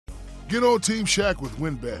Get on Team Shaq with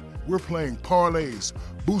WinBet. We're playing parlays,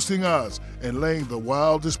 boosting odds, and laying the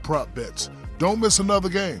wildest prop bets. Don't miss another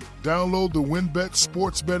game. Download the WinBet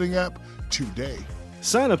sports betting app today.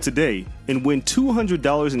 Sign up today and win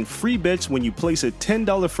 $200 in free bets when you place a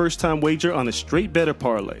 $10 first-time wager on a straight bet or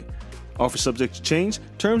parlay. Offer subject to change.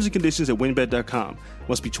 Terms and conditions at winbet.com.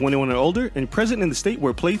 Must be 21 or older and present in the state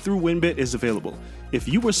where playthrough WinBet is available. If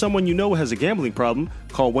you or someone you know has a gambling problem,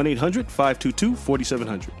 call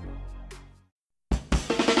 1-800-522-4700.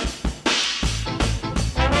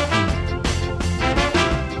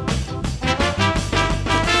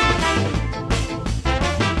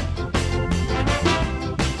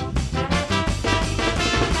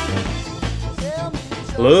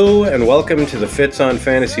 Hello and welcome to the Fitz on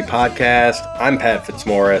Fantasy podcast. I'm Pat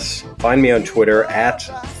Fitzmaurice. Find me on Twitter at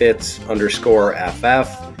Fitz_FF.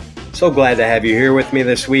 So glad to have you here with me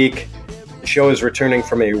this week. The show is returning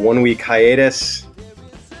from a 1-week hiatus.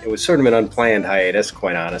 It was sort of an unplanned hiatus,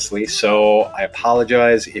 quite honestly. So I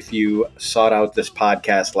apologize if you sought out this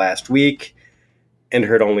podcast last week and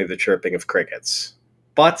heard only the chirping of crickets.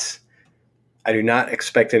 But I do not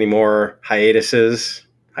expect any more hiati.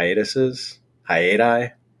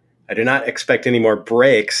 I do not expect any more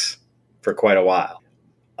breaks for quite a while.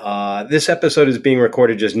 This episode is being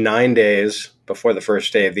recorded just 9 days before the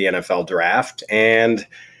first day of the NFL draft, and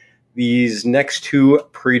these next two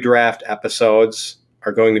pre-draft episodes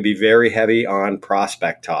are going to be very heavy on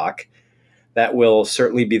prospect talk. That will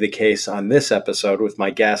certainly be the case on this episode with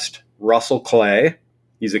my guest, Russell Clay.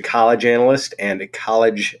 He's a college analyst and a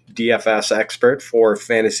college DFS expert for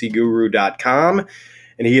fantasyguru.com,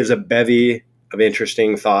 and he has a bevy of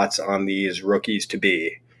interesting thoughts on these rookies to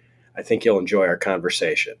be. I think you'll enjoy our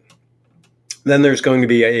conversation. Then there's going to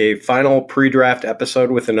be a final pre-draft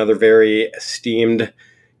episode with another very esteemed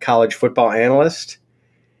college football analyst.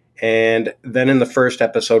 And then in the first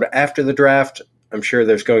episode after the draft, I'm sure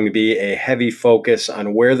there's going to be a heavy focus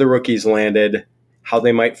on where the rookies landed, how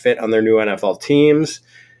they might fit on their new NFL teams,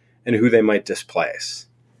 and who they might displace.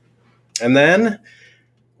 And then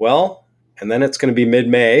it's going to be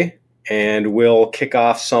mid-May, and we'll kick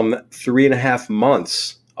off some 3.5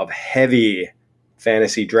 months of heavy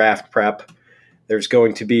fantasy draft prep. There's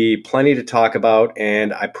going to be plenty to talk about,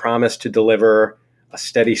 and I promise to deliver a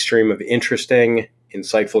steady stream of interesting,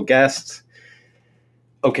 insightful guests.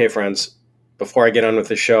 Okay, friends, before I get on with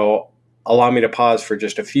the show, allow me to pause for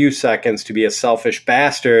just a few seconds to be a selfish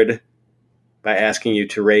bastard by asking you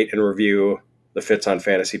to rate and review the Fitz on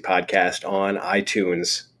Fantasy podcast on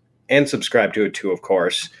iTunes, and subscribe to it too, of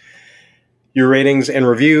course. Your ratings and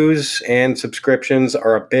reviews and subscriptions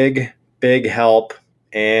are a big, big help.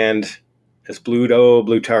 And as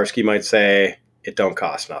Blutarski might say, it don't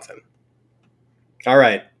cost nothing. All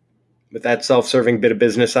right. With that self-serving bit of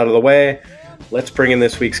business out of the way, let's bring in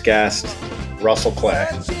this week's guest, Russell Clay.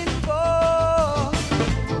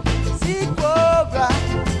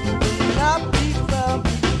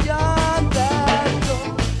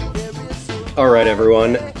 All right,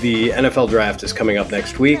 everyone. The NFL draft is coming up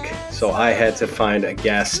next week, so I had to find a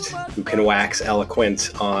guest who can wax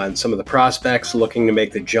eloquent on some of the prospects looking to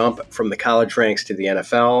make the jump from the college ranks to the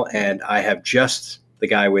NFL, and I have just the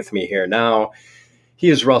guy with me here now. He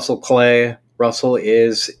is Russell Clay. Russell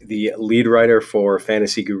is the lead writer for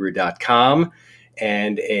fantasyguru.com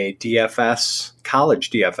and a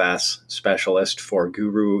college DFS specialist for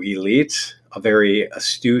Guru Elite, a very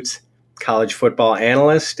astute college football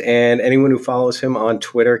analyst, and anyone who follows him on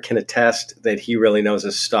Twitter can attest that he really knows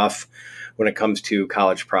his stuff when it comes to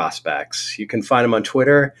college prospects. You can find him on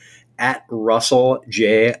Twitter at Russell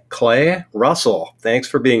J. Clay. Russell, thanks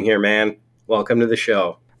for being here, man. Welcome to the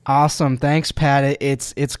show. Awesome. Thanks, Pat.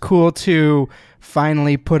 It's cool to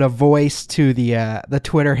finally put a voice to the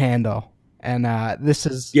Twitter handle. And this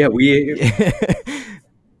is... Yeah,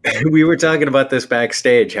 we were talking about this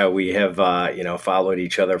backstage, how we have, followed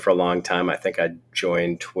each other for a long time. I think I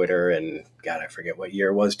joined Twitter in, God, I forget what year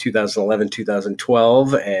it was, 2011,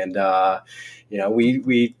 2012. And,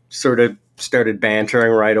 we sort of started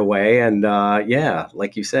bantering right away. And,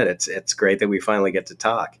 like you said, it's great that we finally get to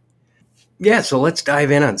talk. Yeah, so let's dive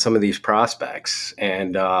in on some of these prospects.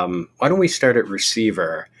 And why don't we start at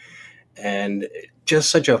receiver? And just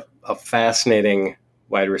such a fascinating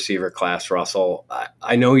wide receiver class, Russell.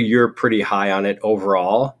 I know you're pretty high on it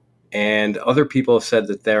overall, and other people have said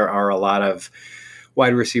that there are a lot of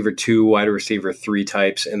wide receiver 2, wide receiver 3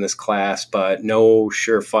 types in this class, but no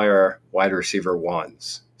surefire wide receiver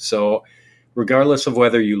 1s. So regardless of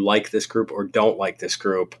whether you like this group or don't like this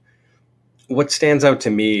group, what stands out to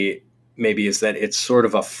me maybe is that it's sort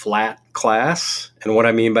of a flat class. And what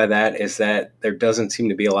I mean by that is that there doesn't seem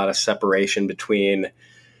to be a lot of separation between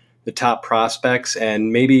the top prospects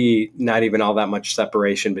and maybe not even all that much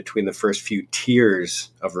separation between the first few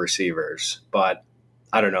tiers of receivers. But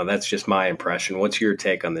I don't know. That's just my impression. What's your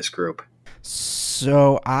take on this group?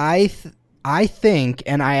 So I think,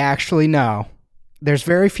 and I actually know, there's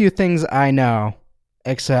very few things I know,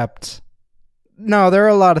 except, no, there are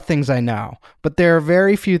a lot of things I know, but there are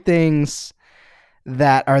very few things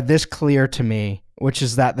that are this clear to me, which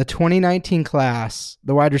is that the 2019 class,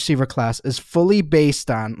 the wide receiver class, is fully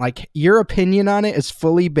based on, like, your opinion on it is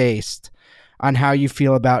fully based on how you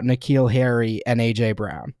feel about N'Keal Harry and A.J.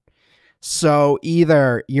 Brown. So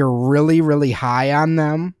either you're really, really high on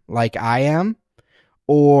them, like I am,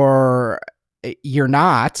 or you're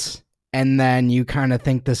not, and then you kind of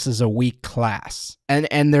think this is a weak class.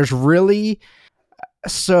 And there's really...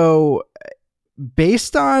 So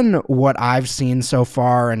based on what I've seen so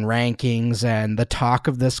far in rankings and the talk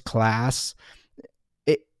of this class,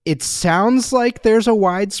 it sounds like there's a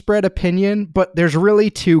widespread opinion, but there's really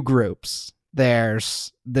two groups.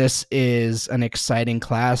 This is an exciting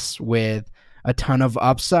class with a ton of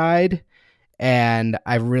upside, and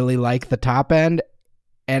I really like the top end,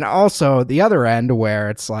 and also the other end where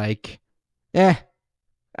it's like, I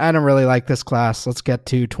don't really like this class. Let's get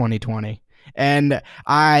to 2020. And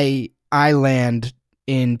I land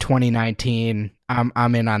in 2019.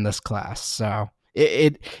 I'm in on this class. So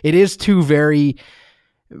it is two very,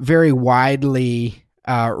 very widely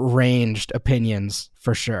ranged opinions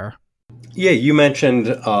for sure. Yeah, you mentioned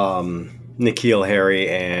N'Keal Harry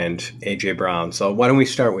and A.J. Brown. So why don't we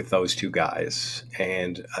start with those two guys?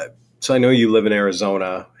 And so I know you live in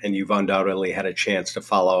Arizona, and you've undoubtedly had a chance to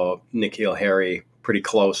follow N'Keal Harry pretty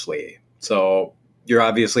closely. So you're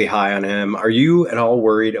obviously high on him. Are you at all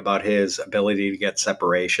worried about his ability to get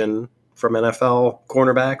separation from NFL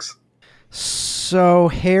cornerbacks? So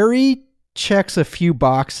Harry checks a few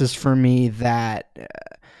boxes for me that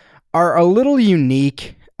are a little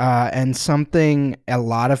unique and something a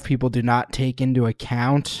lot of people do not take into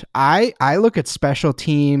account. I look at special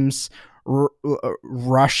teams,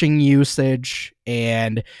 rushing usage,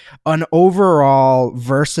 and an overall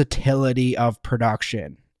versatility of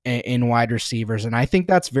production in wide receivers. And I think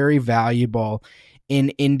that's very valuable in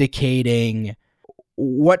indicating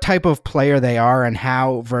what type of player they are and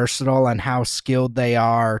how versatile and how skilled they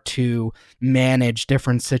are to manage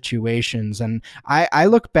different situations. And I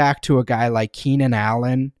look back to a guy like Keenan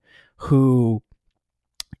Allen, who,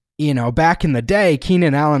 back in the day,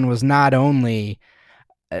 Keenan Allen was not only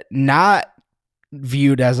not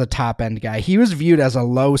viewed as a top end guy, he was viewed as a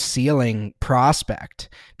low ceiling prospect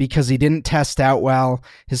because he didn't test out well.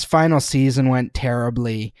 His final season went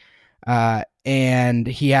terribly, and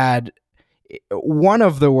he had one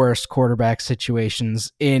of the worst quarterback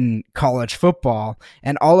situations in college football.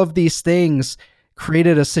 And all of these things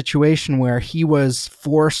created a situation where he was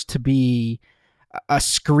forced to be a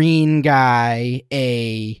screen guy,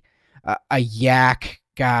 a yak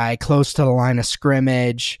guy close to the line of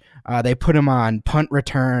scrimmage. They put him on punt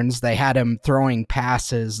returns. They had him throwing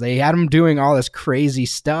passes. They had him doing all this crazy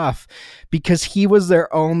stuff because he was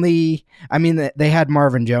their only... I mean, they had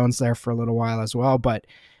Marvin Jones there for a little while as well, but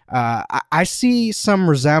I see some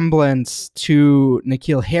resemblance to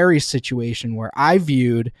N'Keal Harry's situation where I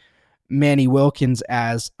viewed Manny Wilkins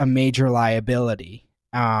as a major liability.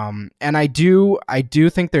 And I do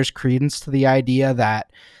think there's credence to the idea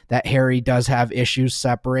that Harry does have issues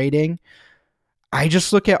separating. I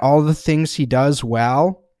just look at all the things he does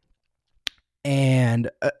well,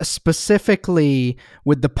 and specifically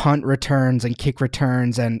with the punt returns and kick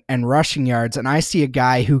returns and rushing yards, and I see a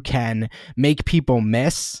guy who can make people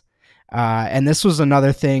miss. And this was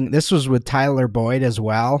another thing. This was with Tyler Boyd as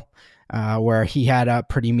well, where he had a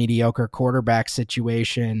pretty mediocre quarterback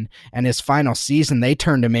situation, and his final season, they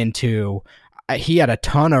turned him into... He had a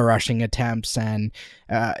ton of rushing attempts, and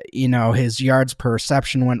his yards per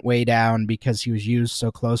reception went way down because he was used so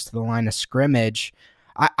close to the line of scrimmage.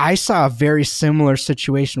 I saw a very similar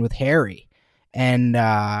situation with Harry, and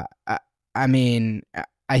I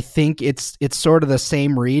think it's sort of the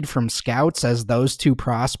same read from scouts as those two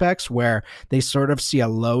prospects, where they sort of see a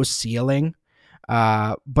low ceiling.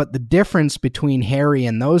 But the difference between Harry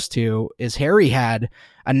and those two is Harry had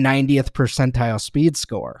a 90th percentile speed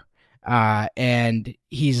score. And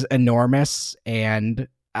he's enormous, and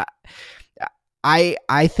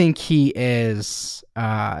I think he is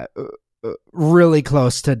really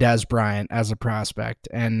close to Dez Bryant as a prospect,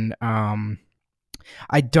 and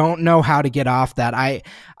I don't know how to get off that.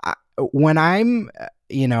 When I'm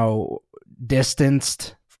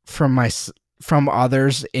distanced from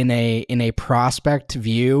others in a prospect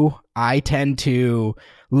view, I tend to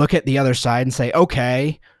look at the other side and say,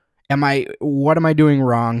 okay. what am I doing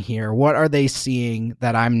wrong here? What are they seeing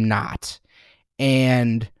that I'm not?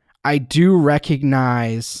 And I do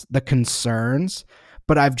recognize the concerns,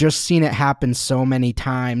 but I've just seen it happen so many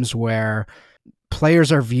times where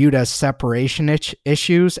players are viewed as separation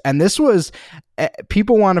issues. And this was,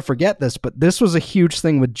 people want to forget this, but this was a huge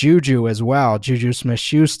thing with Juju as well, Juju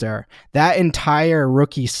Smith-Schuster. That entire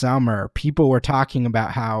rookie summer, people were talking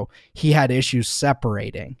about how he had issues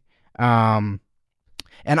separating. And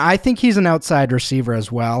I think he's an outside receiver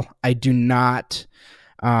as well. I do not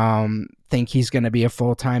think he's going to be a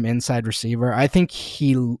full-time inside receiver. I think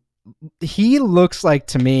he looks like,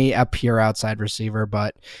 to me, a pure outside receiver,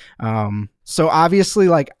 but so obviously,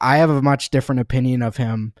 like, I have a much different opinion of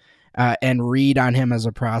him and read on him as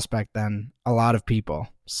a prospect than a lot of people.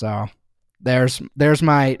 So there's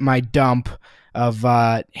my dump of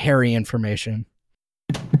Harry information.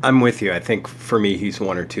 I'm with you. I think for me, he's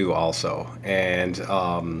one or two also. And,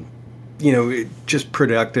 just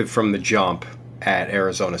productive from the jump at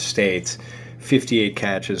Arizona State. 58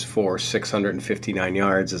 catches for 659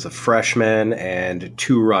 yards as a freshman and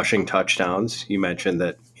 2 rushing touchdowns. You mentioned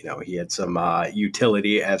that, he had some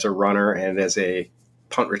utility as a runner and as a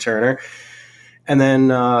punt returner. And then,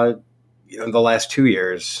 the last 2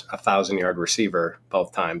 years, 1,000-yard receiver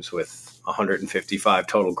both times with 155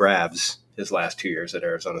 total grabs his last 2 years at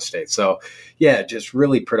Arizona State. So, yeah, just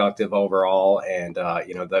really productive overall. And,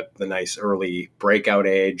 the nice early breakout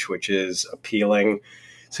age, which is appealing.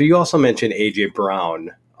 So you also mentioned A.J. Brown.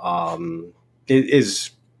 Is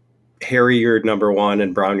Harry your number 1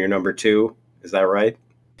 and Brown your number 2? Is that right?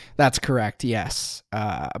 That's correct, yes.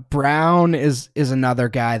 Brown is another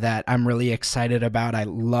guy that I'm really excited about. I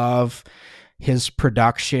love his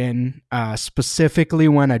production, specifically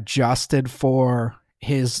when adjusted for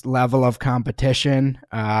his level of competition.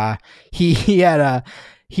 He had a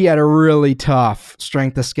really tough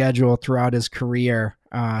strength of schedule throughout his career,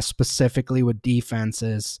 specifically with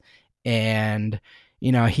defenses, and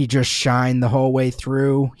he just shined the whole way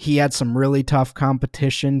through. He had some really tough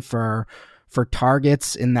competition for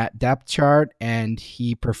targets in that depth chart, and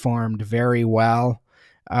he performed very well.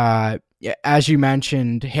 As you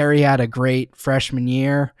mentioned, Harry had a great freshman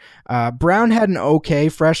year. Brown had an okay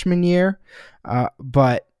freshman year,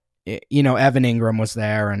 but Evan Ingram was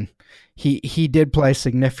there, and he did play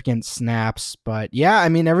significant snaps. But yeah, I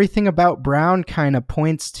mean, everything about Brown kind of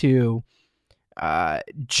points to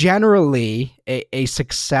generally a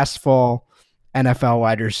successful NFL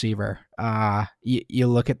wide receiver. You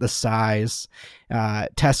look at the size,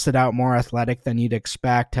 tested out more athletic than you'd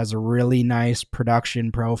expect, has a really nice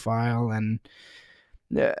production profile, and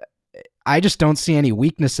I just don't see any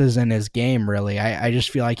weaknesses in his game, really. I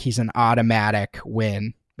just feel like he's an automatic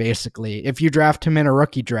win, basically. If you draft him in a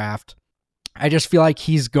rookie draft, I just feel like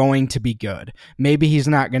he's going to be good. Maybe he's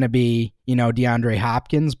not going to be, DeAndre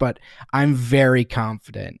Hopkins, but I'm very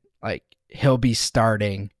confident like he'll be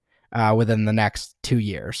starting within the next 2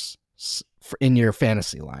 years in your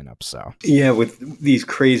fantasy lineup. So yeah, with these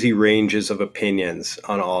crazy ranges of opinions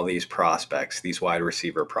on all these prospects, these wide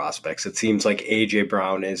receiver prospects, it seems like A.J.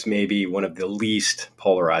 Brown is maybe one of the least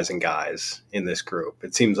polarizing guys in this group.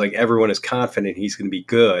 It seems like everyone is confident he's going to be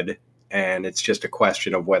good, and it's just a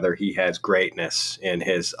question of whether he has greatness in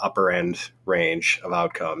his upper end range of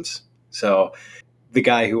outcomes. So the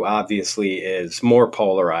guy who obviously is more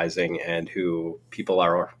polarizing and who people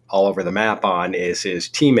are all over the map on is his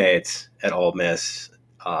teammate at Ole Miss,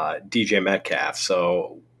 DJ Metcalf.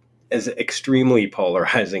 So as extremely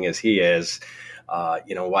polarizing as he is,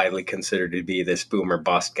 widely considered to be this boomer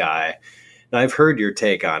bust guy. Now, I've heard your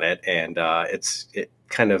take on it, and it's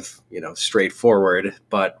kind of, straightforward,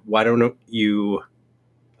 but why don't you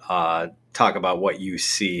talk about what you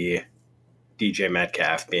see DJ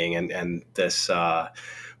Metcalf being and this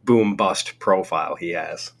boom bust profile he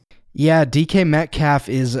has? Yeah, DK Metcalf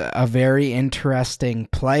is a very interesting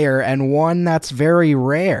player and one that's very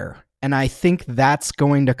rare. And I think that's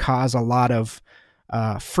going to cause a lot of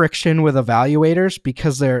friction with evaluators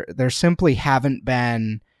because there simply hasn't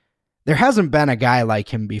been a guy like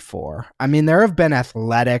him before. I mean, there have been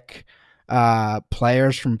athletic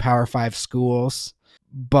players from Power 5 schools,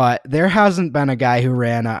 but there hasn't been a guy who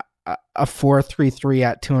ran a 4.33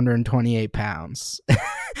 at 228 pounds.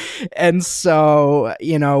 And so,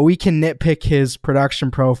 we can nitpick his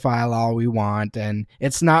production profile all we want, and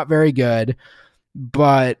it's not very good,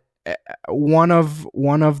 but one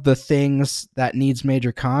of the things that needs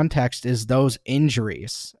major context is those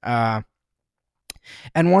injuries. And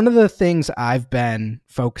one of the things I've been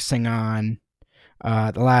focusing on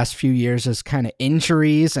the last few years is kind of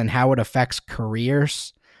injuries and how it affects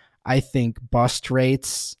careers. I think bust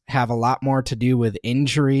rates have a lot more to do with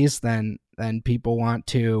injuries than people want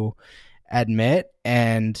to admit.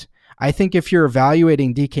 And I think if you're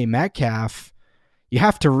evaluating DK Metcalf, you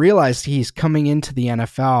have to realize he's coming into the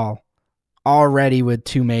NFL already with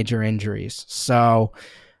 2 major injuries. So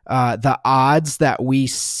the odds that we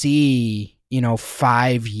see,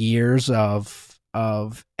 5 years of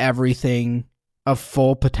everything, of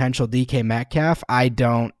full potential DK Metcalf, I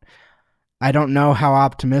don't know how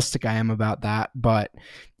optimistic I am about that. But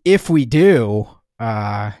if we do,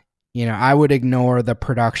 I would ignore the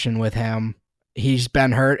production with him. He's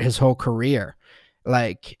been hurt his whole career.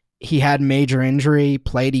 Like, he had major injury,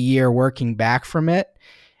 played a year working back from it,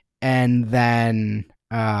 and then,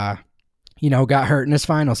 got hurt in his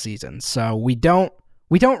final season. So we don't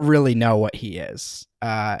really know what he is.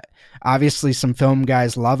 Obviously, some film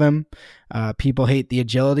guys love him. People hate the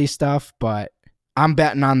agility stuff, but I'm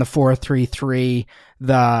betting on the 4.33,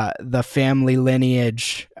 the family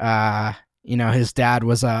lineage. His dad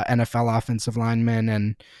was a NFL offensive lineman,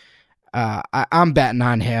 and I'm betting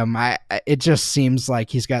on him. It just seems like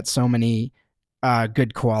he's got so many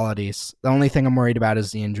good qualities. The only thing I'm worried about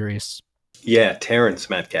is the injuries. Yeah, Terrence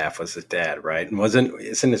Metcalf was his dad, right? And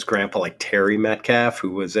isn't his grandpa like Terry Metcalf, who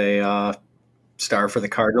was a star for the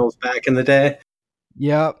Cardinals back in the day?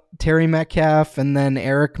 Yep, Terry Metcalf, and then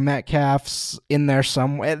Eric Metcalf's in there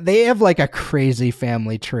somewhere. They have like a crazy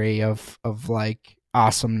family tree of like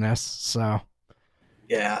awesomeness. So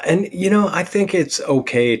yeah, and I think it's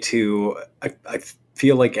okay to. I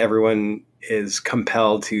feel like everyone is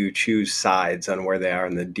compelled to choose sides on where they are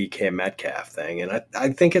in the DK Metcalf thing, and I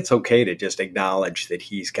think it's okay to just acknowledge that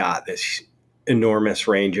he's got this enormous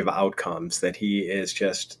range of outcomes. That he is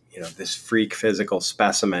just this freak physical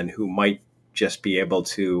specimen who might just be able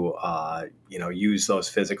to, use those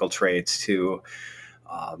physical traits to,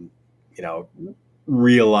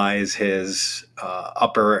 realize his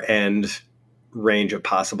upper end range of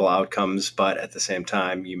possible outcomes. But at the same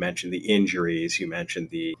time, you mentioned the injuries, you mentioned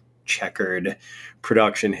the checkered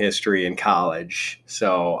production history in college.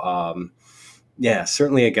 So,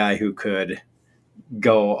 certainly a guy who could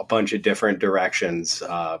go a bunch of different directions,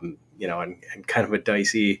 and kind of a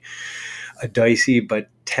dicey but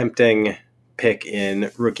tempting pick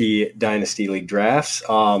in rookie dynasty league drafts.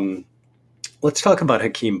 Let's talk about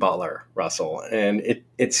Hakeem Butler, Russell. And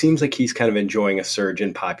it seems like he's kind of enjoying a surge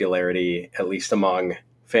in popularity, at least among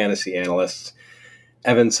fantasy analysts.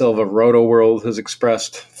 Evan Silva of RotoWorld has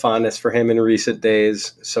expressed fondness for him in recent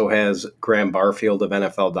days. So has Graham Barfield of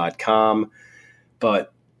NFL.com.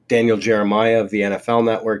 But Daniel Jeremiah of the NFL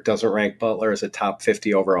Network doesn't rank Butler as a top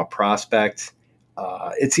 50 overall prospect.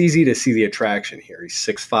 It's easy to see the attraction here. He's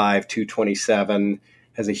 6'5", 227,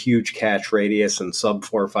 has a huge catch radius and sub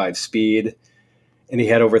 4.5 speed. And he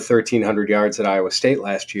had over 1,300 yards at Iowa State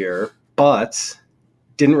last year, but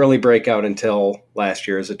didn't really break out until last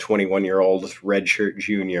year as a 21-year-old redshirt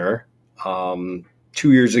junior. 2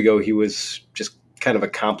 years ago, he was just kind of a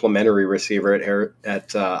complimentary receiver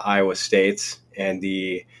at Iowa State, and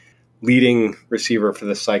the leading receiver for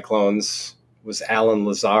the Cyclones was Alan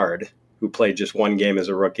Lazard, who played just one game as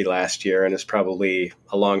a rookie last year and is probably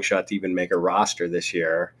a long shot to even make a roster this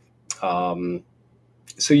year. So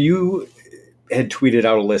you had tweeted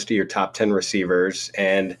out a list of your top 10 receivers,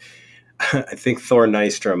 and I think Thor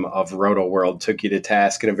Nystrom of RotoWorld took you to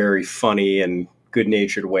task in a very funny and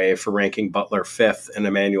good-natured way for ranking Butler 5th and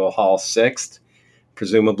Emmanuel Hall 6th,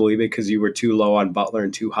 presumably because you were too low on Butler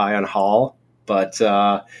and too high on Hall. But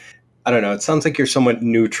I don't know. It sounds like you're somewhat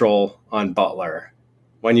neutral on Butler.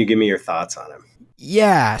 Why don't you give me your thoughts on him?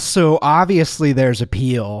 Yeah, so obviously there's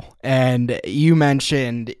appeal, and you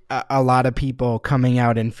mentioned a lot of people coming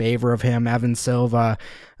out in favor of him, Evan Silva,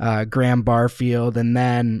 Graham Barfield, and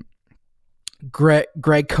then Greg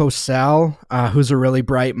Cosell, who's a really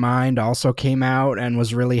bright mind, also came out and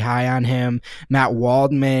was really high on him. Matt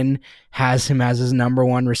Waldman has him as his number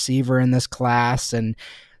one receiver in this class, and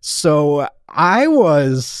so I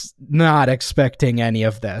was not expecting any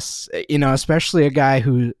of this, especially a guy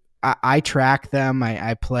who I track them.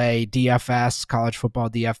 I play DFS, college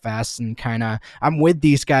football DFS, and I'm with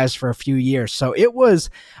these guys for a few years. So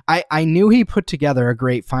I knew he put together a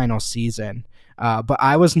great final season, but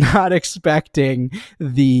I was not expecting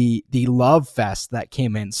the love fest that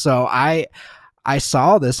came in. So I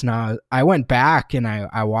saw this now. I went back and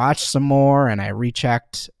I watched some more and I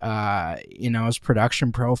rechecked, his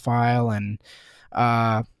production profile, and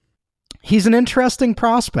he's an interesting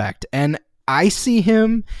prospect, and I see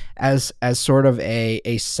him as sort of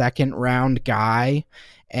a second round guy.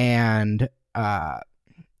 And, I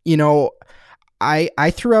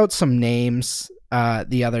threw out some names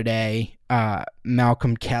the other day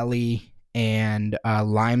Malcolm Kelly and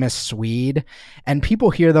Limas Swede, and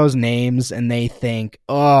people hear those names and they think,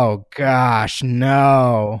 oh gosh,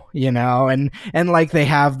 no, and like they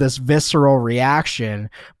have this visceral reaction.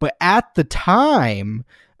 But at the time,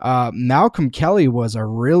 Malcolm Kelly was a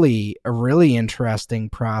really interesting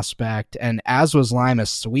prospect, and as was Limas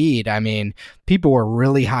Swede. I mean, people were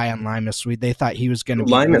really high on Limas Swede. They thought he was going to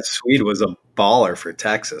be. Limas Swede was a baller for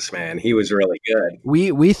Texas, man. He was really good.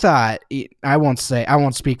 We thought, I won't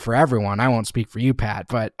speak for everyone. I won't speak for you, Pat,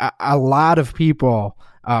 but a lot of people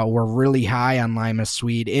were really high on Limas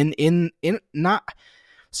Swede.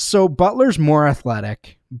 So Butler's more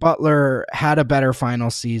athletic. Butler had a better final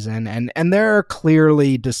season, and there are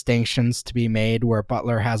clearly distinctions to be made where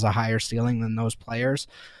Butler has a higher ceiling than those players.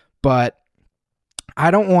 But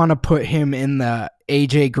I don't want to put him in the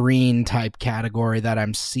AJ Green type category that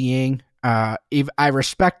I'm seeing. If I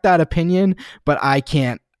respect that opinion, but I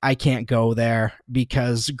can't go there,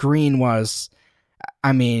 because Green was,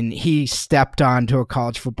 I mean, he stepped onto a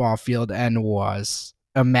college football field and was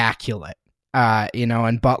immaculate.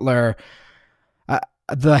 And Butler,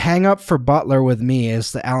 the hang up for Butler with me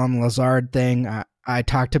is the Allen Lazard thing. I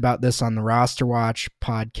talked about this on the Roster Watch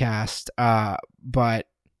podcast, but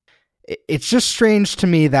it's just strange to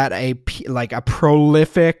me that a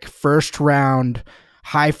prolific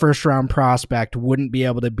high first round prospect wouldn't be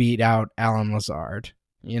able to beat out Allen Lazard.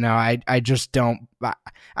 I just don't,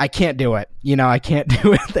 I can't do it. I can't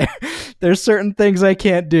do it. There's certain things I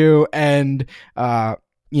can't do. And,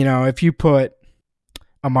 if you put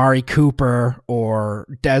Amari Cooper or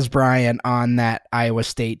Des Bryant on that Iowa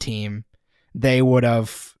State team, they would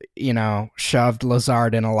have, shoved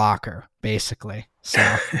Lazard in a locker, basically.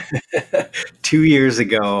 So 2 years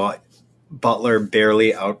ago, Butler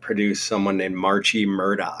barely outproduced someone named Marchie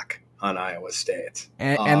Murdoch on Iowa State.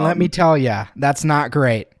 And let me tell you, that's not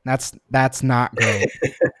great. That's not great.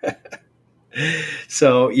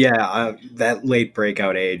 So, that late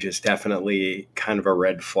breakout age is definitely kind of a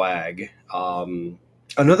red flag.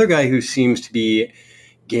 Another guy who seems to be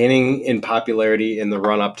gaining in popularity in the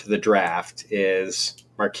run-up to the draft is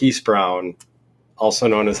Marquise Brown, also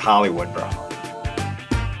known as Hollywood Brown.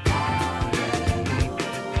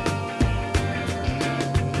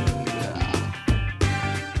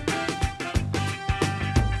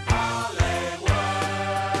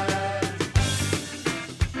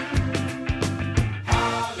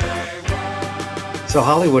 So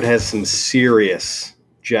Hollywood has some serious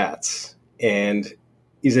Jets, and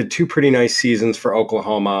he's had two pretty nice seasons for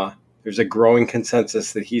Oklahoma. There's a growing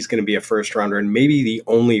consensus that he's going to be a first rounder and maybe the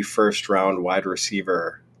only first round wide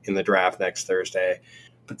receiver in the draft next Thursday.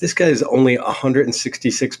 But this guy is only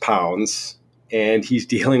 166 pounds, and he's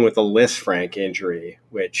dealing with a Lisfranc injury,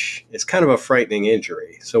 which is kind of a frightening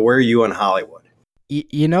injury. So where are you on Hollywood?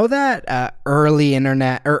 You know that early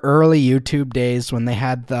internet or early YouTube days when they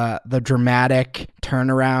had the dramatic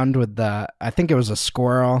turnaround with I think it was a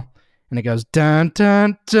squirrel, and it goes dun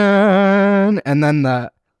dun dun, and then the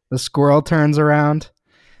squirrel turns around.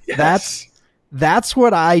 Yes. That's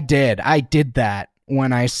what I did. I did that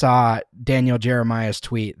when I saw Daniel Jeremiah's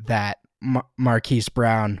tweet that Marquise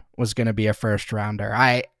Brown was going to be a first rounder.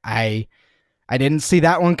 I didn't see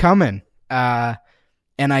that one coming.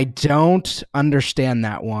 And I don't understand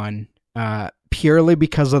that one purely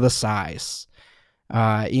because of the size.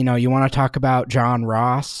 You want to talk about John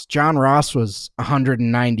Ross? John Ross was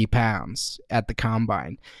 190 pounds at the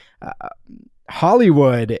combine.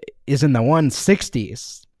 Hollywood is in the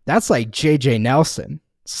 160s. That's like J.J. Nelson.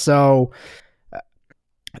 So I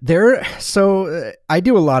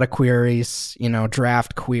do a lot of queries,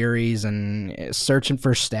 draft queries and searching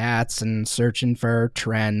for stats and searching for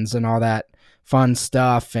trends and all that fun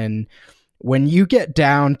stuff. And when you get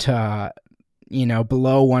down to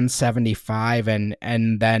below 175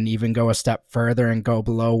 and then even go a step further and go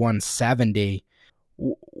below 170,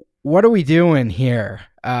 what are we doing here?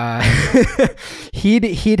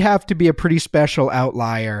 He'd have to be a pretty special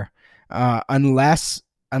outlier, unless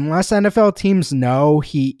NFL teams know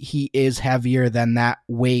he is heavier than that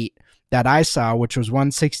weight that I saw, which was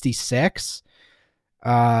 166.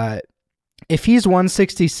 If he's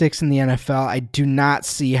 166 in the NFL, I do not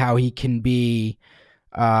see how he can be,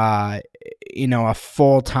 a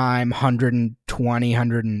full-time 120,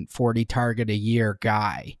 140 target a year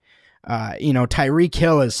guy. Tyreek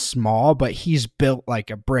Hill is small, but he's built like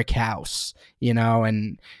a brick house,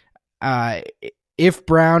 and if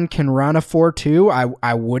Brown can run a 4.2,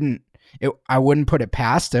 I wouldn't put it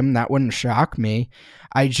past him. That wouldn't shock me.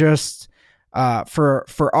 I just,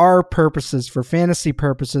 for our purposes, for fantasy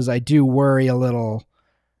purposes, I do worry a little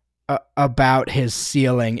about his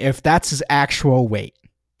ceiling. If that's his actual weight,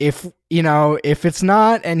 if it's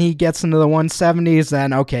not and he gets into the 170s,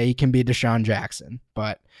 then okay, he can be Deshaun Jackson.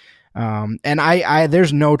 But and I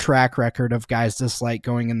there's no track record of guys this late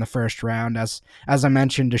going in the first round. As I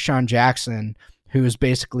mentioned, Deshaun Jackson, who is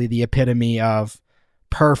basically the epitome of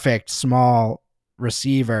perfect small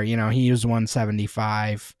receiver, he was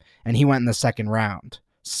 175 and he went in the second round.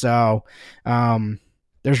 So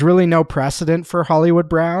there's really no precedent for Hollywood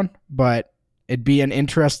Brown, but it'd be an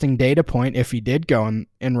interesting data point if he did go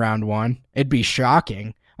in round one. It'd be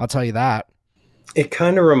shocking, I'll tell you that. It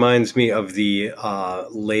kind of reminds me of the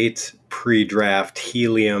late pre-draft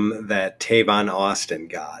helium that Tavon Austin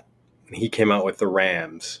got when he came out with the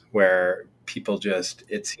Rams, where people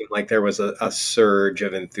it seemed like there was a surge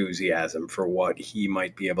of enthusiasm for what he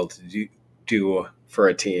might be able to do for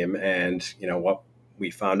a team. And, what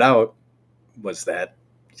we found out was that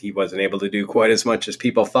he wasn't able to do quite as much as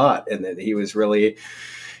people thought, and that he was really,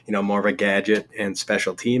 more of a gadget and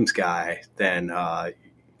special teams guy than a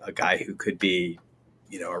guy who could be,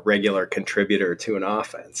 a regular contributor to an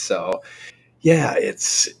offense. So, yeah,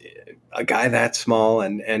 it's a guy that small.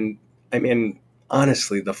 And I mean,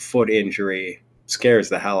 honestly, the foot injury scares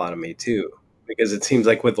the hell out of me too, because it seems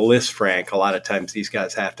like with Lisfranc, a lot of times these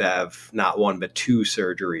guys have to have not one, but two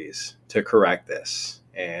surgeries to correct this.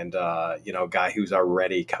 And, a guy who's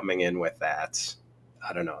already coming in with that,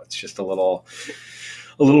 I don't know, it's just a little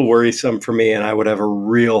worrisome for me. And I would have a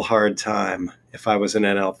real hard time if I was an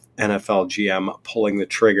NFL GM pulling the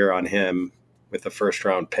trigger on him with the first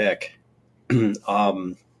round pick.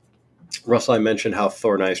 Russell, I mentioned how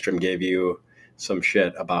Thor Nystrom gave you some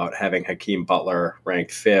shit about having Hakeem Butler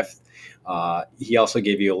ranked 5th. He also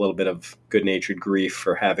gave you a little bit of good-natured grief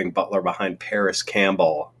for having Butler behind Paris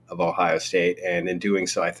Campbell of Ohio State. And in doing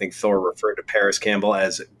so, I think Thor referred to Paris Campbell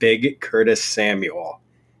as Big Curtis Samuel.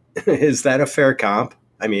 Is that a fair comp?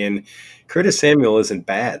 I mean, Curtis Samuel isn't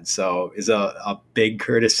bad. So is a big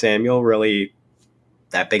Curtis Samuel really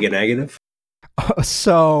that big a negative?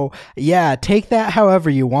 So, yeah, take that however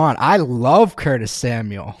you want. I love Curtis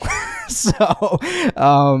Samuel. So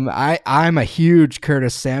I'm a huge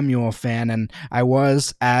Curtis Samuel fan, and I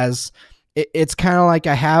was it's kind of like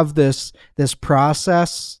I have this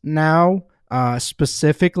process now,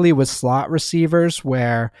 specifically with slot receivers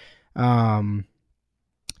where, and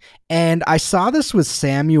I saw this with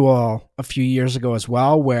Samuel a few years ago as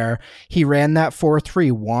well, where he ran that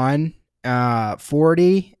 4.31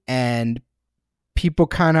 40 and people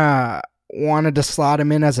kind of wanted to slot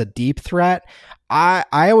him in as a deep threat.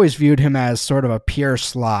 I always viewed him as sort of a pure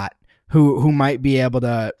slot who might be able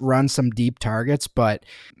to run some deep targets, but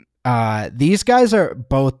these guys are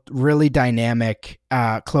both really dynamic,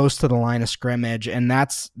 close to the line of scrimmage, and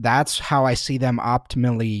that's how I see them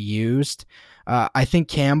optimally used. I think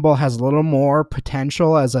Campbell has a little more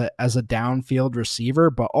potential as a downfield receiver,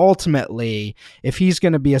 but ultimately, if he's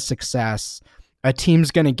going to be a success, a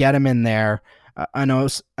team's going to get him in there. An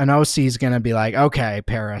OC is going to be like, okay,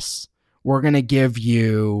 Paris, we're going to give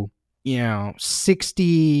you,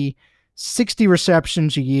 60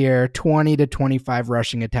 receptions a year, 20 to 25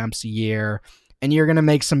 rushing attempts a year, and you're going to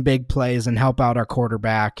make some big plays and help out our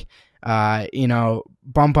quarterback,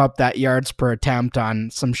 bump up that yards per attempt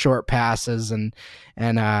on some short passes and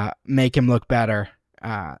make him look better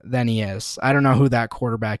than he is. I don't know who that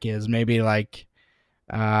quarterback is. Maybe like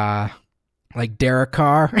Derek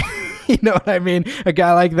Carr. You know what I mean? A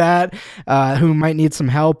guy like that who might need some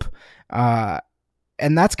help.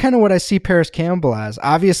 And that's kind of what I see Paris Campbell as.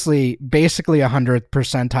 Obviously, basically 100th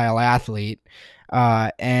percentile athlete.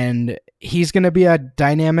 And he's going to be a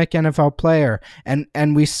dynamic NFL player.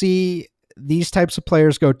 And we see these types of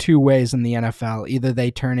players go two ways in the NFL. Either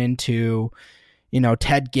they turn into,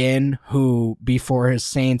 Ted Ginn, who before his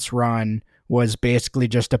Saints run was basically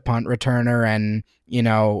just a punt returner and,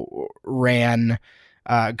 ran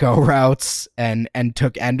go routes and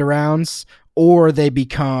took end arounds, or they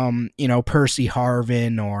become, Percy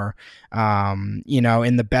Harvin or,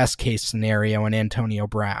 in the best case scenario, an Antonio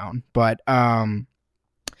Brown. But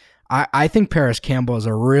I think Paris Campbell is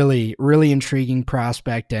a really, really intriguing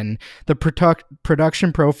prospect, and the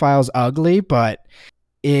production profile is ugly, but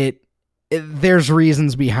there's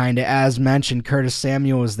reasons behind it. As mentioned, Curtis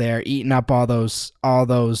Samuel was there eating up all those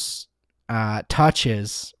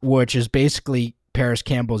touches, which is basically Paris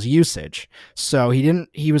Campbell's usage. So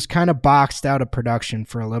he was kind of boxed out of production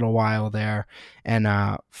for a little while there, and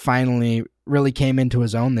finally really came into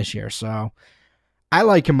his own this year. So I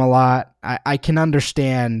like him a lot. I can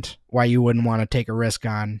understand why you wouldn't want to take a risk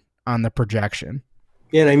on the projection.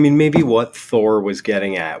 Yeah, and I mean, maybe what Thor was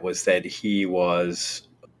getting at was that he was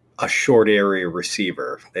a short area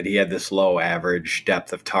receiver, that he had this low average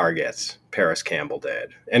depth of targets. Paris Campbell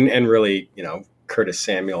did. And really, Curtis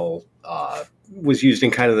Samuel was used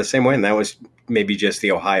in kind of the same way. And that was maybe just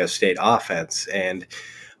the Ohio State offense. And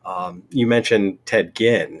you mentioned Ted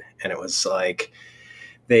Ginn, and it was like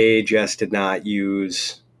they just did not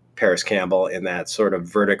use Paris Campbell in that sort of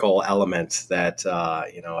vertical element that,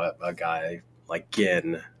 a guy like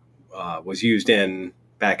Ginn was used in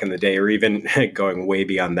back in the day, or even going way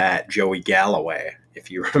beyond that, Joey Galloway,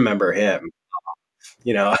 if you remember him.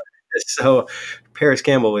 So Paris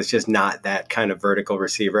Campbell was just not that kind of vertical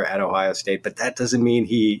receiver at Ohio State, but that doesn't mean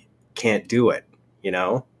he can't do it,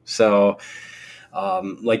 So,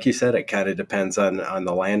 like you said, it kind of depends on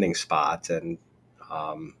the landing spot. And,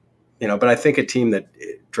 but I think a team that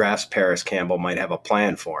drafts Paris Campbell might have a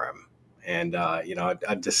plan for him and,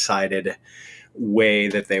 a decided way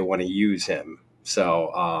that they want to use him.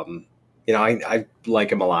 So, I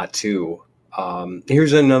like him a lot too.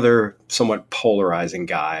 Here's another somewhat polarizing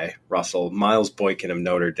guy, Russell, Miles Boykin of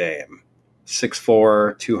Notre Dame,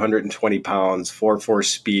 6'4", 220 pounds, 4.4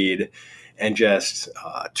 speed, and just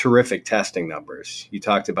terrific testing numbers. You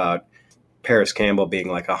talked about Paris Campbell being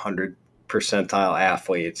like 100 percentile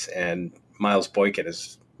athletes, and Miles Boykin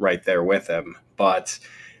is right there with him, but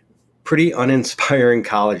pretty uninspiring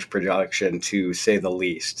college production, to say the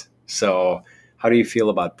least. So how do you feel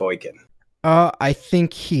about Boykin? I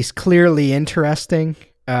think he's clearly interesting.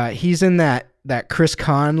 He's in that Chris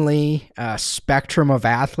Conley spectrum of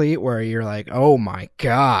athlete where you're like, oh my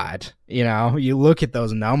God, you look at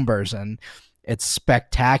those numbers and it's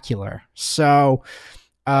spectacular. So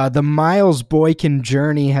the Miles Boykin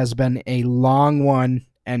journey has been a long one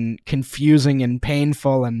and confusing and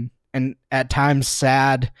painful and at times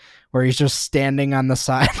sad, where he's just standing on the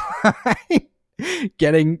sideline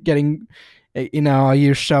getting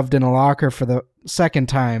you shoved in a locker for the second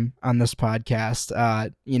time on this podcast.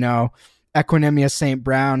 Equinemius St.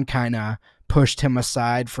 Brown kind of pushed him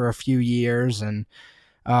aside for a few years. And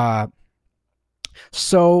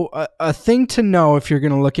so a thing to know if you're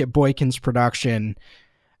going to look at Boykin's production,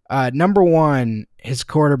 number one, his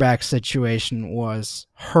quarterback situation was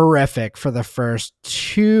horrific for the first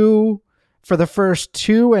two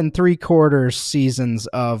and 3/4 seasons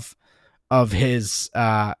of his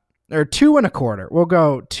or 2.25. We'll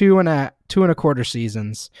go 2.25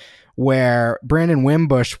 seasons where Brandon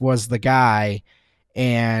Wimbush was the guy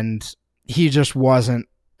and he just wasn't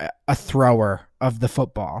a thrower of the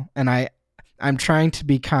football. And I'm trying to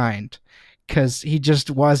be kind because he just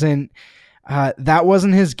wasn't, that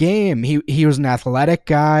wasn't his game. He was an athletic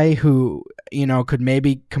guy who, could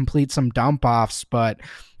maybe complete some dump offs, but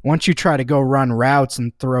once you try to go run routes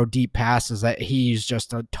and throw deep passes, that he's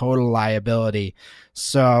just a total liability.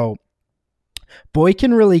 So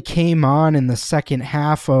Boykin really came on in the second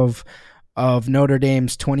half of Notre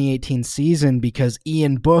Dame's 2018 season because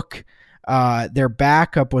Ian Book, their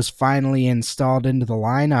backup, was finally installed into the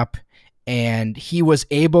lineup, and he was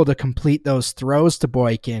able to complete those throws to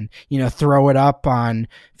Boykin, throw it up on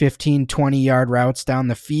 15, 20-yard routes down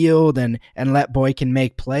the field and let Boykin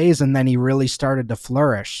make plays, and then he really started to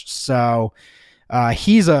flourish. So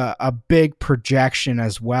he's a big projection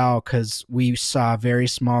as well because we saw a very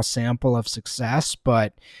small sample of success,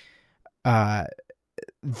 but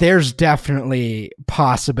there's definitely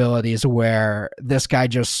possibilities where this guy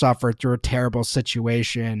just suffered through a terrible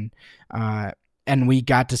situation, and we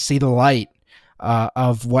got to see the light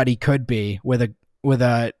of what he could be with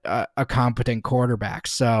a competent quarterback.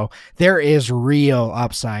 So there is real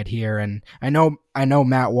upside here, and I know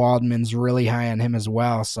Matt Waldman's really high on him as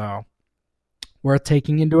well. So worth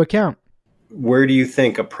taking into account. Where do you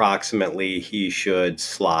think approximately he should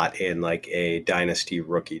slot in like a dynasty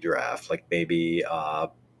rookie draft? Like maybe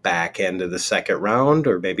back end of the second round,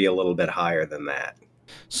 or maybe a little bit higher than that?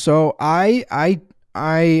 So I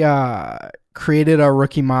created a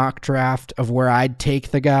rookie mock draft of where I'd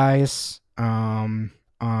take the guys on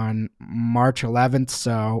March 11th,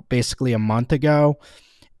 so basically a month ago.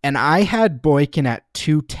 And I had Boykin at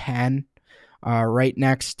 210, right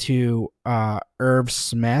next to Irv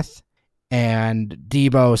Smith and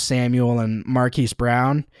Deebo Samuel and Marquise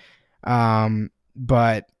Brown.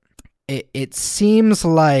 But it seems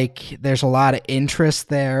like there's a lot of interest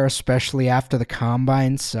there, especially after the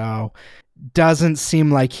combine. So doesn't seem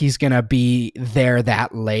like he's going to be there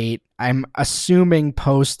that late. I'm assuming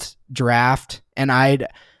post-draft, and I'd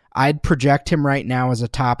project him right now as a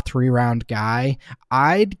top 3-round guy.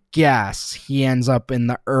 I'd guess he ends up in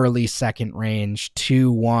the early second range,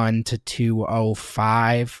 2-1 to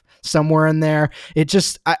 205, somewhere in there.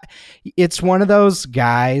 It's one of those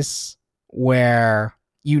guys where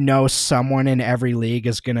someone in every league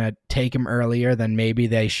is going to take him earlier than maybe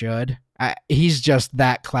they should. He's just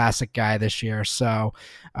that classic guy this year. So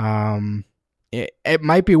it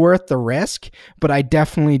might be worth the risk, but I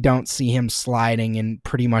definitely don't see him sliding in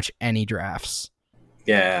pretty much any drafts.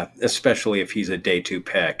 Yeah, especially if he's a day 2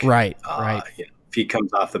 pick. Right. If he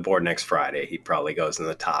comes off the board next Friday, he probably goes in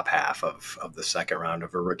the top half of the second round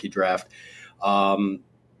of a rookie draft. I'm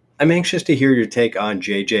anxious to hear your take on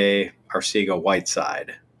JJ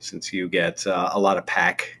Arcega-Whiteside, since you get a lot of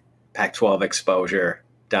Pac-12 exposure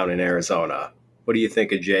down in Arizona. What do you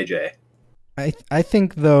think of JJ? I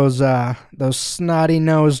think those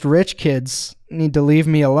snotty-nosed rich kids need to leave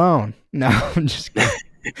me alone. No, I'm just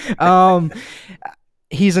kidding.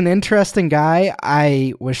 He's an interesting guy.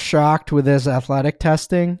 I was shocked with his athletic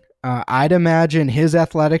testing. I'd imagine his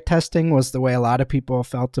athletic testing was the way a lot of people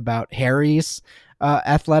felt about Harry's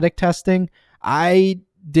athletic testing. I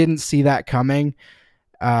didn't see that coming.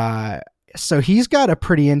 So he's got a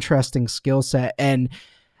pretty interesting skill set. And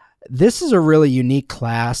this is a really unique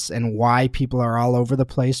class and why people are all over the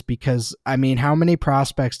place, because, I mean, how many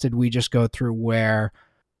prospects did we just go through where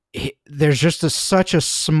there's just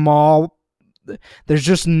there's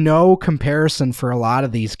just no comparison for a lot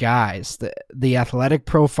of these guys. The athletic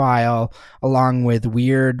profile, along with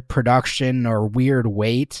weird production or weird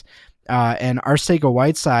weight, and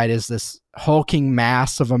Arcega-Whiteside is this hulking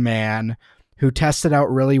mass of a man who tested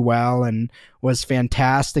out really well and was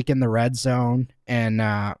fantastic in the red zone and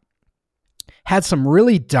had some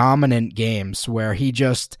really dominant games where he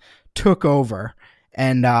just took over.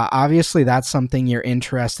 And obviously that's something you're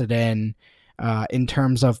interested in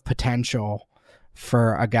terms of potential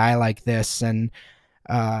for a guy like this. And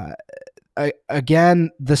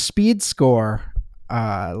again, the speed score,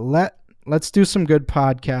 let's do some good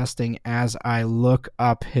podcasting as I look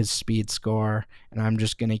up his speed score, and I'm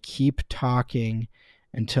just going to keep talking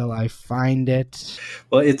until I find it.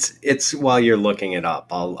 Well, it's while you're looking it up,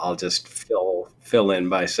 I'll just fill in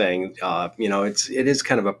by saying, it is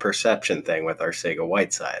kind of a perception thing with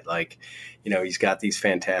Arcega-Whiteside. Like, he's got these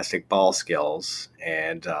fantastic ball skills,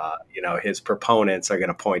 and his proponents are going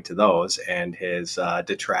to point to those, and his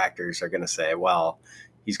detractors are going to say, well,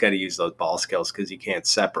 he's got to use those ball skills because he can't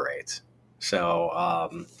separate.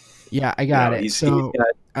 So yeah, I got it. So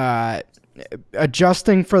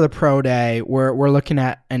adjusting for the pro day, we're looking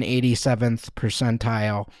at an 87th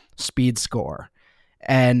percentile speed score.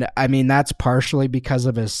 And I mean, that's partially because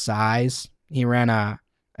of his size. He ran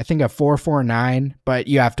I think a 4.49, but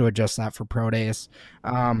you have to adjust that for pro days.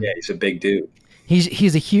 Yeah, he's a big dude.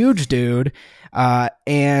 He's a huge dude.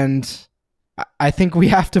 And I think we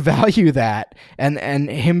have to value that, and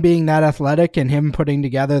him being that athletic and him putting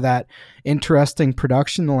together that interesting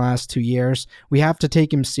production the last 2 years, we have to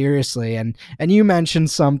take him seriously. And you mentioned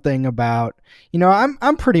something about,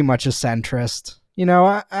 I'm pretty much a centrist.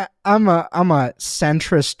 I'm a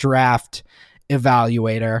centrist draft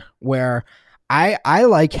evaluator where I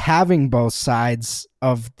like having both sides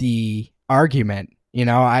of the argument.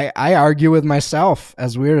 I argue with myself,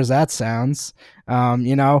 as weird as that sounds.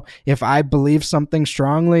 If I believe something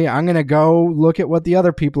strongly, I'm going to go look at what the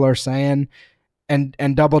other people are saying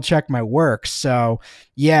and double check my work. So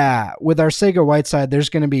yeah, with Arcega-Whiteside, there's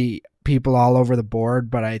going to be people all over the board,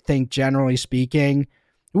 but I think generally speaking,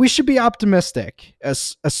 we should be optimistic,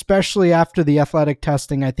 especially after the athletic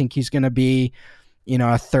testing. I think he's going to be,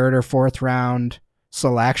 a third or fourth round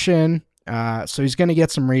selection. So he's going to get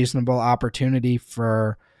some reasonable opportunity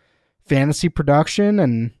for fantasy production,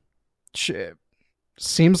 and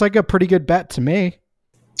seems like a pretty good bet to me.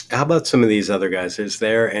 How about some of these other guys? Is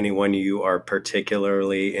there anyone you are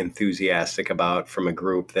particularly enthusiastic about from a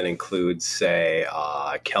group that includes, say,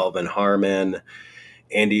 Kelvin Harmon,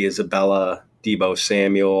 Andy Isabella, Deebo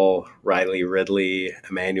Samuel, Riley Ridley,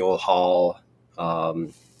 Emmanuel Hall?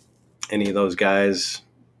 Any of those guys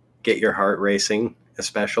get your heart racing,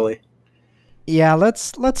 especially? Yeah,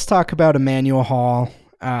 let's talk about Emmanuel Hall.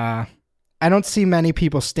 I don't see many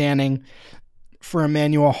people standing for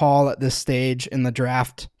Emmanuel Hall at this stage in the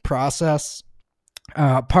draft process,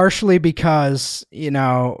 partially because,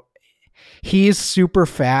 he's super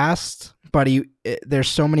fast, but there's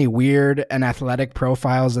so many weird and athletic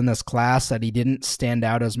profiles in this class that he didn't stand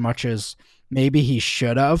out as much as maybe he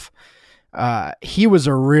should have. He was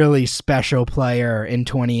a really special player in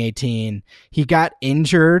 2018. He got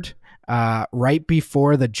injured right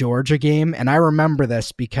before the Georgia game, and I remember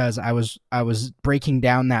this because I was breaking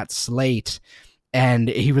down that slate, and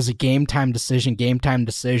he was a game time decision,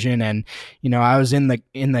 and I was in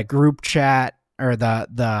the group chat or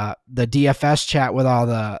the DFS chat with all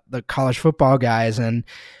the college football guys, and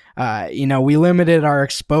we limited our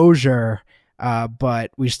exposure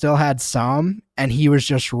but we still had some, and he was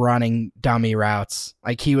just running dummy routes.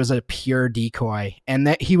 Like, he was a pure decoy, and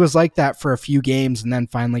that he was like that for a few games and then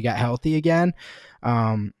finally got healthy again.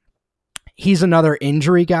 He's another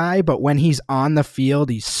injury guy, but when he's on the field,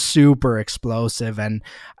 he's super explosive, and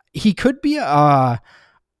he could be a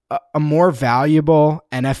more valuable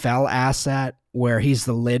NFL asset where he's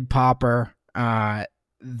the lid popper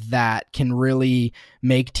that can really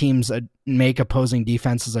make opposing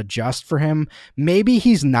defenses adjust for him. Maybe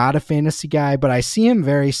he's not a fantasy guy, but I see him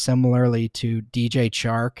very similarly to DJ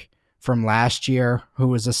Chark from last year, who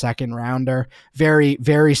was a second rounder. Very,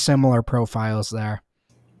 very similar profiles there.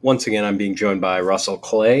 Once again, I'm being joined by Russell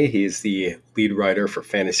Clay. He's the lead writer for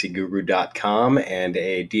fantasyguru.com and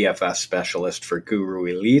a DFS specialist for Guru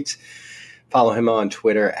Elite. Follow him on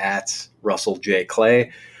Twitter at Russell J.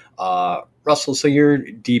 Clay. Russell, so you're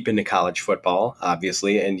deep into college football,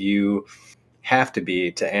 obviously, and you have to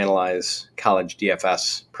be to analyze college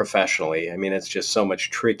DFS professionally. I mean, it's just so much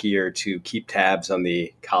trickier to keep tabs on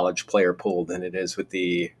the college player pool than it is with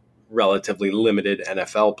the relatively limited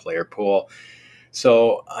NFL player pool.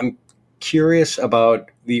 So I'm curious about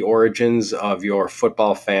the origins of your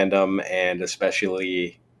football fandom and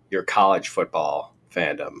especially your college football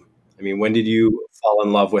fandom. I mean, when did you fall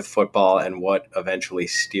in love with football and what eventually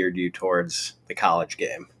steered you towards the college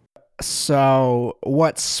game? So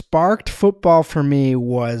what sparked football for me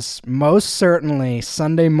was most certainly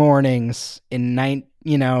Sunday mornings in the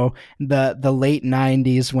late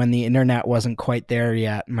 90s when the internet wasn't quite there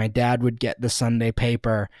yet. My dad would get the Sunday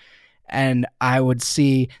paper, and I would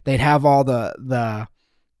see they'd have all the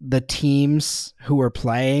teams who were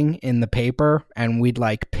playing in the paper, and we'd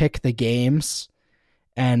like pick the games.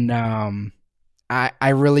 And I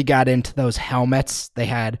really got into those helmets. They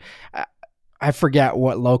had, I forget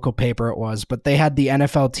what local paper it was, but they had the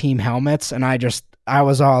NFL team helmets, and I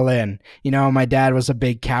was all in. My dad was a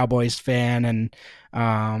big Cowboys fan, and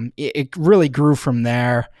it really grew from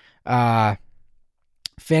there.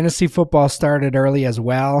 Fantasy football started early as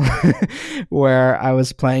well, where I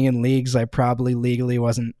was playing in leagues I probably legally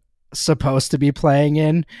wasn't supposed to be playing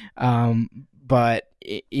in. But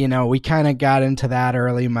we kind of got into that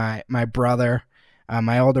early. My brother,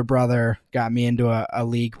 my older brother, got me into a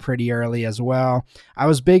league pretty early as well. I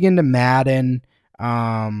was big into Madden.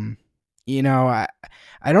 I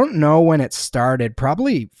don't know when it started,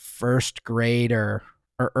 probably first grade or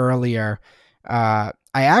earlier.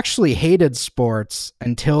 I actually hated sports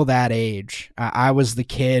until that age. I was the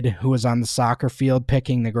kid who was on the soccer field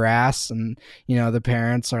picking the grass, and the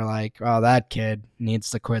parents are like, "Oh, that kid needs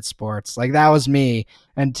to quit sports." Like, that was me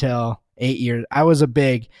until 8 years. I was a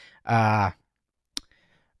big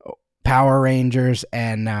Power Rangers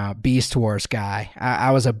and Beast Wars guy.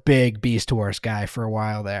 I was a big Beast Wars guy for a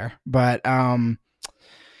while there, but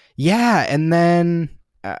yeah, and then.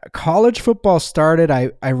 College football started.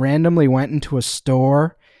 I randomly went into a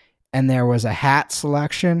store and there was a hat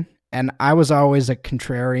selection, and I was always a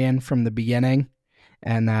contrarian from the beginning.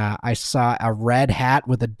 And I saw a red hat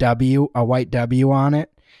with a white W on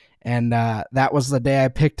it. And that was the day I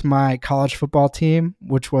picked my college football team,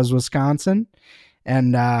 which was Wisconsin.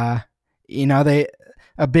 And, a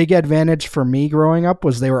big advantage for me growing up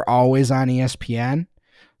was they were always on ESPN.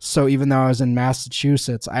 So even though I was in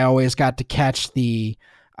Massachusetts, I always got to catch the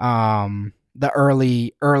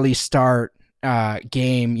early start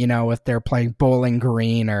game, if they're playing Bowling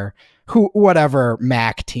Green or whatever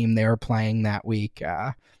MAC team they were playing that week.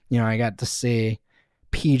 I got to see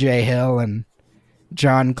PJ Hill and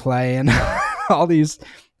John Clay and all these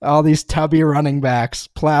tubby running backs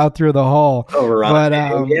plow through the hole.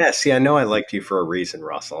 I know I liked you for a reason,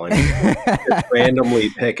 Russell. Just randomly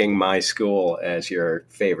picking my school as your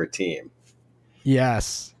favorite team.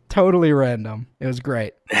 Yes, totally random. It was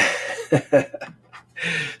great.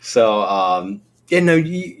 So,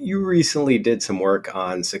 you recently did some work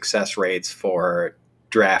on success rates for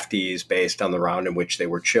draftees based on the round in which they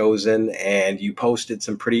were chosen, and you posted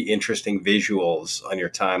some pretty interesting visuals on your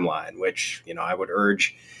timeline, which, I would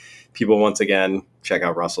urge people, once again, check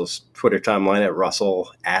out Russell's Twitter timeline at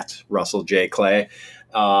Russell J. Clay.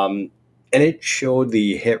 And it showed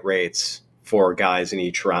the hit rates for guys in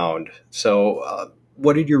each round. So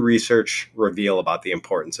what did your research reveal about the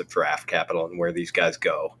importance of draft capital and where these guys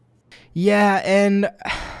go? Yeah, and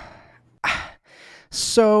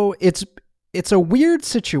so it's a weird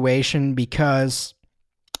situation because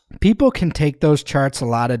people can take those charts a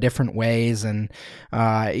lot of different ways. And,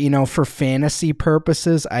 for fantasy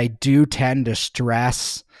purposes, I do tend to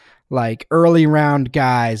stress like early round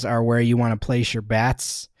guys are where you want to place your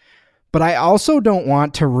bets. But I also don't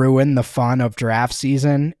want to ruin the fun of draft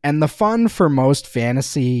season. And the fun for most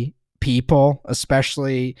fantasy people,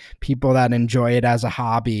 especially people that enjoy it as a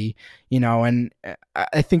hobby, and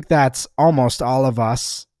I think that's almost all of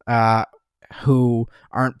us who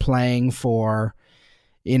aren't playing for,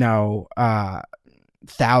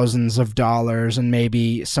 thousands of dollars, and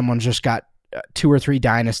maybe someone just got 2 or 3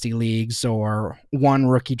 dynasty leagues or 1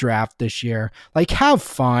 rookie draft this year. Like, have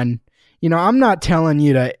fun. I'm not telling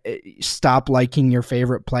you to stop liking your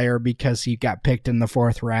favorite player because he got picked in the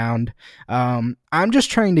 4th round. I'm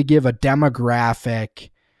just trying to give a demographic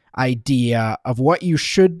idea of what you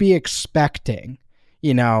should be expecting,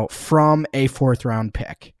 from a 4th round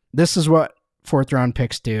pick. This is what 4th round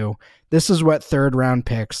picks do. This is what 3rd round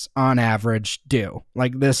picks on average do.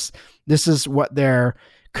 Like this is what their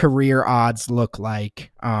career odds look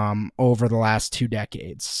like over the last 2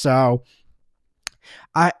 decades. So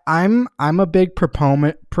I'm a big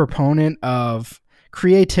proponent of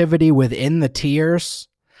creativity within the tiers.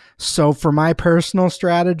 So for my personal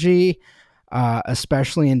strategy,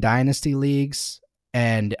 especially in dynasty leagues,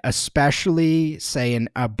 and especially say in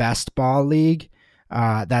a best ball league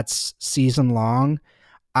that's season long,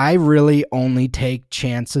 I really only take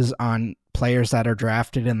chances on players that are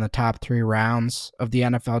drafted in the top 3 rounds of the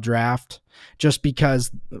NFL draft, just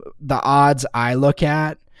because the odds I look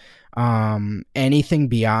at, anything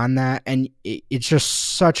beyond that, and it's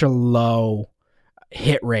just such a low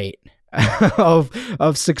hit rate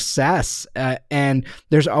of success, and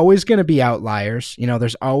there's always going to be outliers.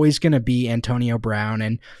 There's always going to be Antonio Brown,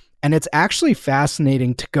 and it's actually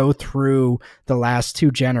fascinating to go through the last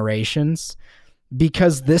 2 generations,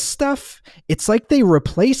 because this stuff, it's like they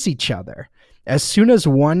replace each other. As soon as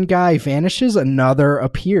one guy vanishes, another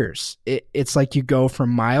appears. It's like you go from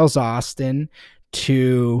Miles Austin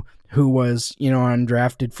to who was,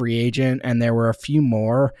 undrafted free agent, and there were a few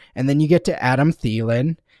more, and then you get to Adam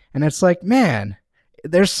Thielen, and it's like, man,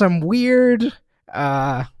 there's some weird,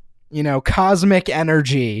 cosmic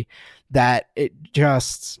energy that it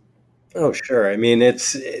just... Oh, sure. I mean,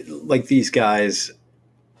 it's like these guys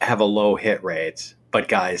have a low hit rate, but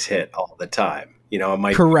guys hit all the time. It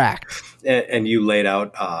might... Correct. And you laid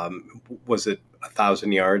out, was it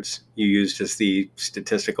 1,000 yards you used as the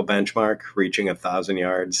statistical benchmark, reaching 1,000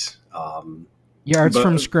 yards? Yards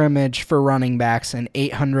from scrimmage for running backs and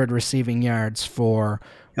 800 receiving yards for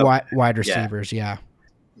wide receivers. Yeah.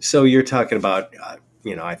 So you're talking about,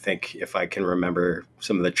 I think if I can remember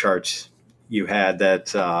some of the charts you had that,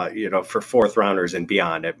 for 4th rounders and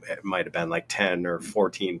beyond, it might have been like 10 or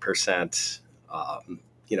 14%,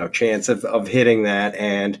 chance of hitting that.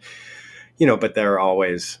 And, but there are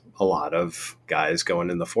always a lot of guys going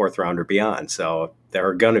in the 4th round or beyond. So there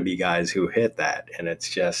are going to be guys who hit that. And it's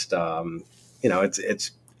just,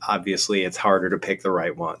 it's obviously it's harder to pick the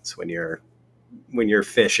right ones when you're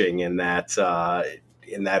fishing in that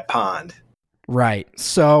pond. Right.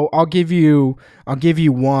 So I'll give you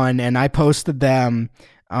one, and I posted them,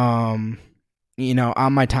 on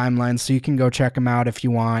my timeline, so you can go check them out if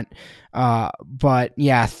you want. But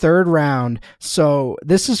yeah, 3rd round. So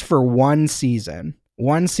this is for one season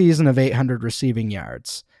of 800 receiving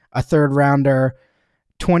yards. A 3rd rounder,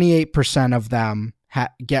 28% of them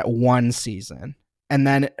get one season. And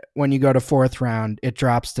then when you go to 4th round, it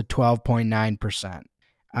drops to 12.9%.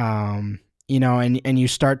 And you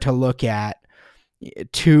start to look at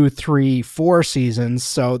 2, 3, 4 seasons.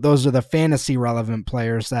 So those are the fantasy relevant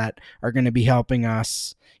players that are going to be helping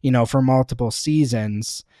us, for multiple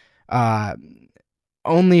seasons.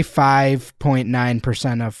 Only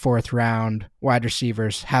 5.9% of 4th round wide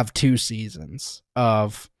receivers have 2 seasons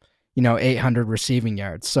of, 800 receiving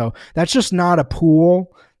yards. So that's just not a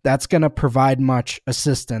pool that's going to provide much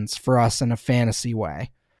assistance for us in a fantasy way.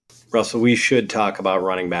 Russell, we should talk about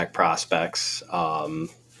running back prospects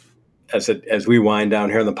as we wind down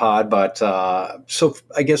here in the pod. But so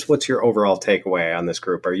I guess what's your overall takeaway on this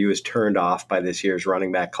group? Are you as turned off by this year's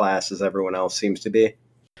running back class as everyone else seems to be?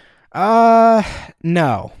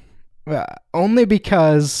 No. Only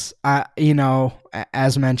because,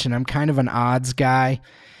 as mentioned, I'm kind of an odds guy.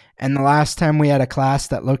 And the last time we had a class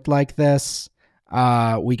that looked like this,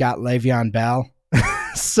 we got Le'Veon Bell.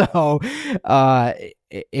 So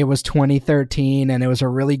it was 2013, and it was a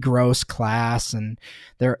really gross class, and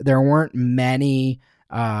there weren't many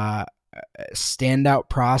standout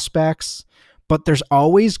prospects, but there's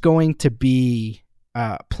always going to be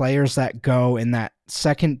players that go in that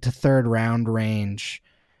 2nd to 3rd round range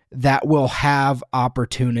that will have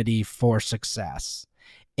opportunity for success.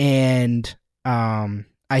 And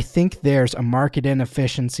I think there's a market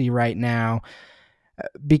inefficiency right now,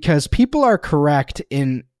 because people are correct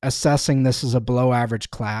in assessing this as a below average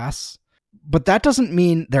class, but that doesn't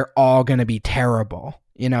mean they're all going to be terrible.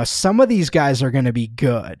 Some of these guys are going to be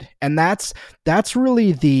good. And that's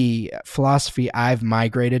really the philosophy I've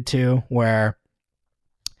migrated to, where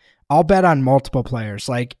I'll bet on multiple players.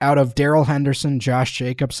 Like out of Darrell Henderson, Josh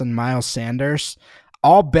Jacobs, and Miles Sanders,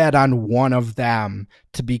 I'll bet on one of them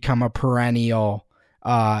to become a perennial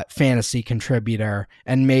fantasy contributor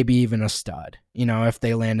and maybe even a stud, if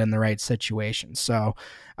they land in the right situation. So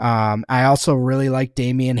I also really like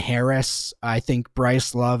Damian Harris. I think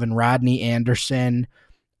Bryce Love and Rodney Anderson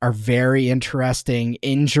are very interesting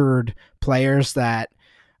injured players that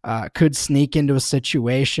could sneak into a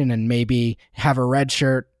situation and maybe have a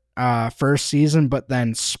redshirt first season, but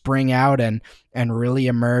then spring out and really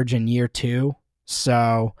emerge in year 2.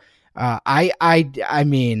 So I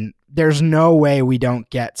mean, there's no way we don't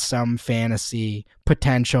get some fantasy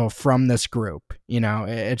potential from this group.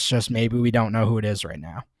 It's just maybe we don't know who it is right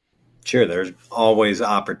now. Sure, there's always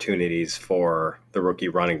opportunities for the rookie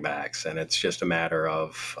running backs, and it's just a matter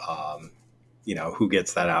of who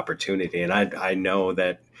gets that opportunity. And I know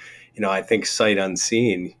that I think sight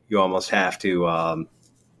unseen, you almost have to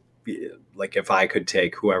like if I could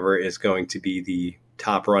take whoever is going to be the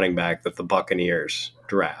top running back that the Buccaneers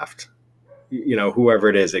draft, whoever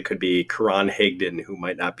it is, it could be Karan Higdon, who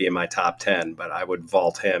might not be in my top 10, but I would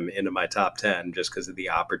vault him into my top 10 just because of the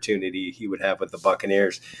opportunity he would have with the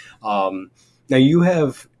Buccaneers. Now you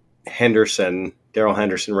have Darrell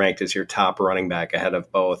Henderson ranked as your top running back ahead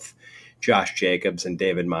of both Josh Jacobs and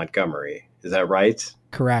David Montgomery. Is that right?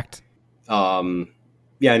 Correct.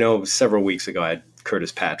 Yeah, I know several weeks ago I had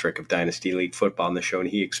Curtis Patrick of Dynasty League Football on the show, and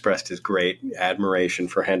he expressed his great admiration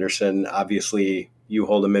for Henderson. Obviously, you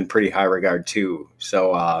hold him in pretty high regard too.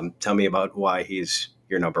 So tell me about why he's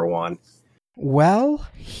your number one. Well,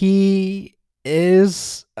 he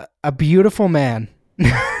is a beautiful man.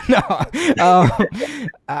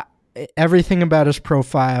 Everything about his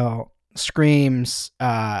profile screams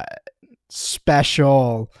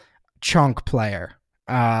special chunk player.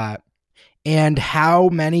 And how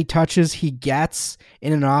many touches he gets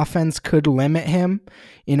in an offense could limit him.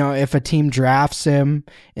 If a team drafts him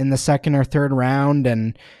in the second or third round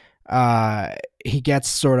and he gets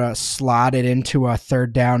sort of slotted into a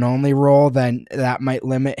third down only role, then that might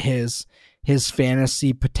limit his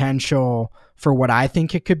fantasy potential for what I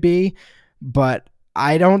think it could be. But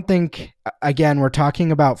I don't think, again, we're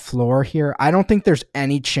talking about floor here. I don't think there's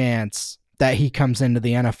any chance that he comes into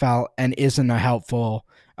the NFL and isn't a helpful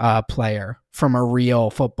player from a real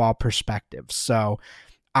football perspective. So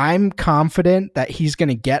I'm confident that he's going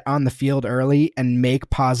to get on the field early and make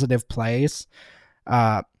positive plays.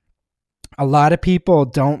 A lot of people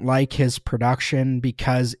don't like his production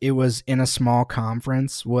because it was in a small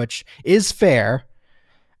conference, which is fair.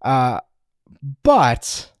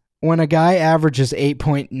 But when a guy averages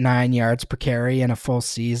 8.9 yards per carry in a full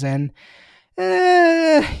season,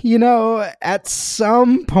 at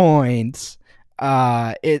some point,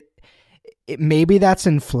 it maybe that's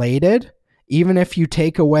inflated. Even if you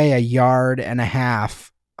take away 1.5 yards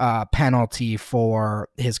penalty for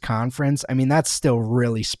his conference, I mean, that's still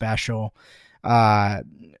really special.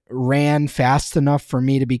 Ran fast enough for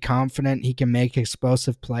me to be confident he can make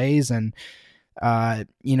explosive plays, and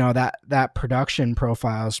that production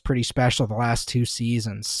profile is pretty special the last 2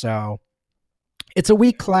 seasons. So it's a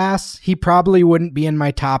weak class. He probably wouldn't be in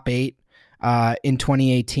my top 8 in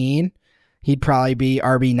 2018. He'd probably be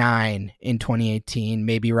RB9 in 2018,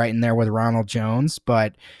 maybe right in there with Ronald Jones.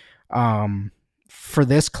 But for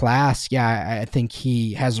this class, yeah, I think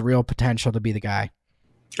he has real potential to be the guy.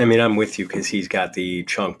 I mean, I'm with you because he's got the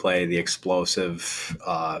chunk play, the explosive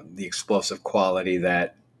quality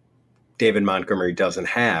that David Montgomery doesn't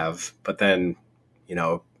have. But then,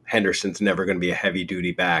 Henderson's never going to be a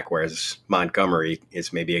heavy-duty back, whereas Montgomery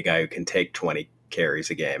is maybe a guy who can take 20 carries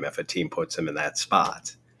a game if a team puts him in that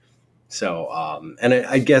spot. So, and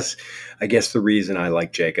I guess the reason I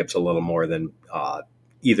like Jacobs a little more than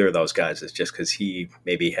either of those guys is just because he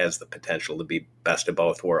maybe has the potential to be best of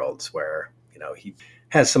both worlds, where he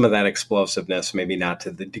has some of that explosiveness, maybe not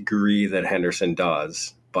to the degree that Henderson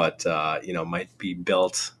does, but might be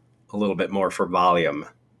built a little bit more for volume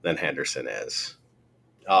than Henderson is.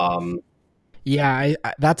 Yeah,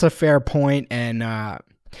 that's a fair point, and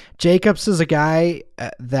Jacobs is a guy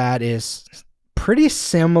that is pretty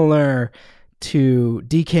similar to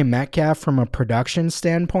DK Metcalf from a production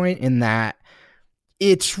standpoint, in that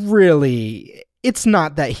it's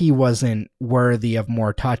not that he wasn't worthy of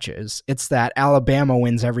more touches. It's that Alabama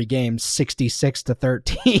wins every game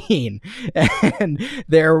 66-13, and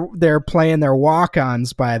they're playing their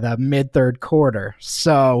walk-ons by the mid-third quarter.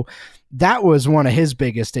 So that was one of his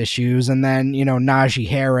biggest issues. And then, Najee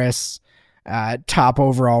Harris, top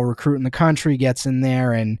overall recruit in the country gets in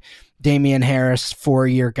there, and Damian Harris,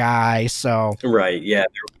 4-year guy. So right, yeah.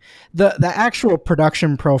 The actual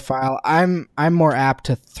production profile, I'm more apt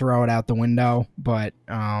to throw it out the window, but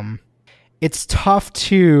it's tough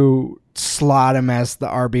to slot him as the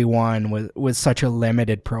RB1 with such a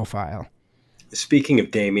limited profile. Speaking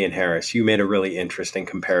of Damian Harris, you made a really interesting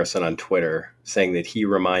comparison on Twitter, saying that he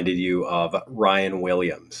reminded you of Ryan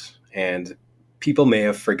Williams. And people may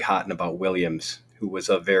have forgotten about Williams, who was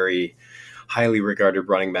a very highly regarded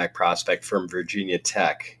running back prospect from Virginia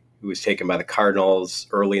Tech, who was taken by the Cardinals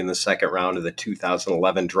early in the second round of the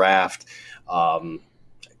 2011 draft.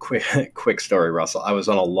 Quick story, Russell. I was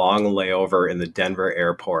on a long layover in the Denver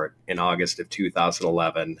airport in August of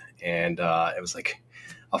 2011, and it was like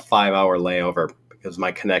a 5-hour layover because my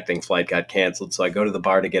connecting flight got canceled. So I go to the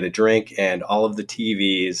bar to get a drink, and all of the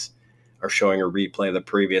TVs are showing a replay of the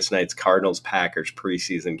previous night's Cardinals-Packers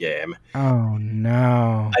preseason game. Oh,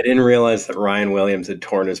 no. I didn't realize that Ryan Williams had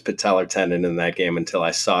torn his patellar tendon in that game until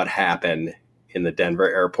I saw it happen in the Denver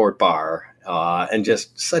airport bar. And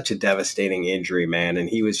just such a devastating injury, man. And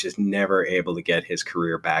he was just never able to get his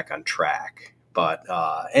career back on track. But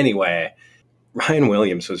anyway, Ryan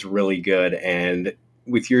Williams was really good. And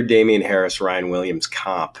with your Damian Harris, Ryan Williams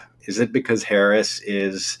comp, is it because Harris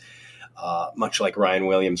is much like Ryan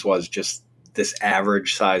Williams was, just this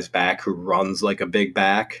average size back who runs like a big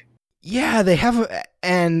back? Yeah, they have.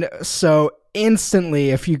 And so instantly,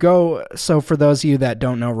 if you go, so for those of you that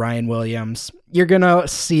don't know Ryan Williams, you're going to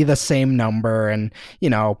see the same number. And,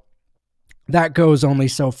 that goes only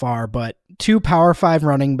so far. But 2 Power 5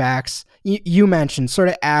 running backs, you mentioned sort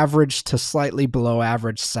of average to slightly below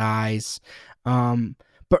average size.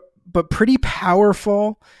 But pretty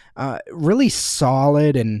powerful, really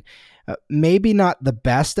solid, and maybe not the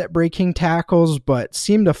best at breaking tackles, but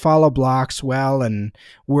seem to follow blocks well, and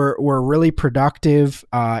were really productive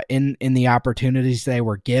in the opportunities they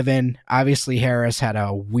were given. Obviously, Harris had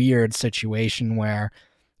a weird situation where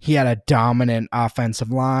he had a dominant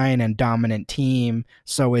offensive line and dominant team,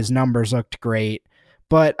 so his numbers looked great.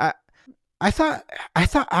 But I thought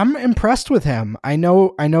I'm impressed with him. I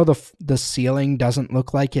know the ceiling doesn't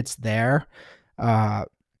look like it's there,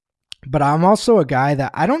 but I'm also a guy that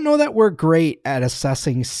I don't know that we're great at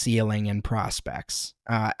assessing ceiling and prospects.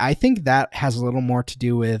 I think that has a little more to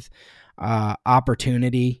do with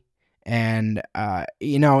opportunity, and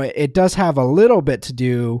it does have a little bit to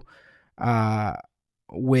do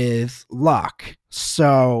with luck.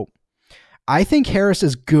 So I think Harris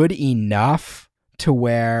is good enough to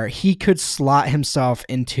where he could slot himself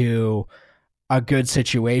into a good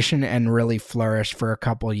situation and really flourish for a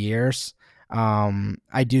couple years.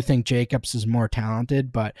 I do think Jacobs is more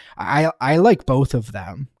talented, but I like both of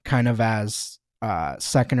them kind of as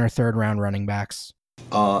second or third round running backs.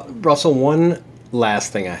 Russell, one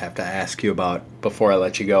last thing I have to ask you about before I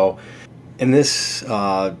let you go. And this,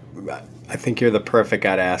 I think you're the perfect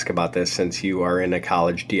guy to ask about this, since you are in a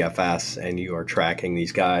college DFS and you are tracking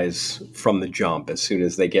these guys from the jump as soon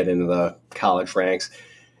as they get into the college ranks.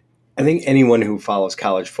 I think anyone who follows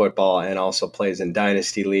college football and also plays in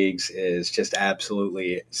dynasty leagues is just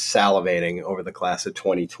absolutely salivating over the class of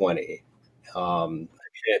 2020.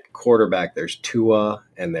 At quarterback, there's Tua,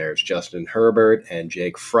 and there's Justin Herbert and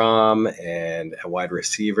Jake Fromm, and a wide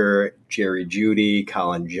receiver, Jerry Jeudy,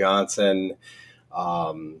 Colin Johnson.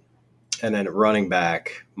 And then at running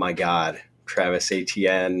back, my God, Travis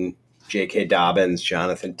Etienne, J.K. Dobbins,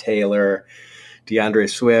 Jonathan Taylor, DeAndre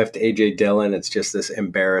Swift, A.J. Dillon. It's just this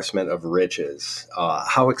embarrassment of riches.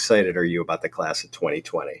 How excited are you about the class of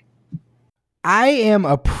 2020? I am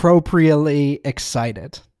appropriately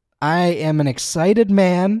excited. I am an excited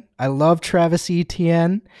man. I love Travis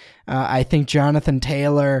Etienne. I think Jonathan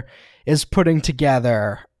Taylor is putting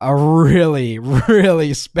together a really,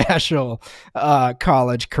 really special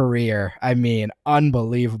college career. I mean,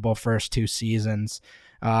 unbelievable first 2 seasons.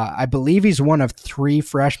 I believe he's one of 3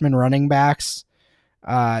 freshman running backs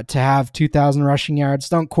to have 2,000 rushing yards.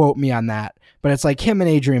 Don't quote me on that, but it's like him and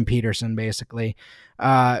Adrian Peterson, basically,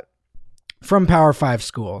 from Power 5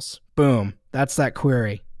 schools. Boom. That's that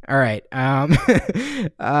query. All right.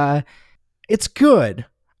 It's good.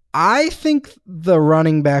 I think the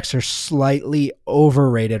running backs are slightly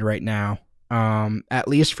overrated right now, at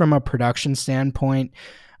least from a production standpoint.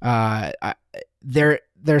 They're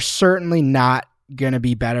certainly not going to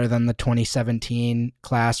be better than the 2017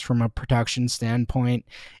 class from a production standpoint,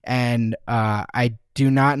 and I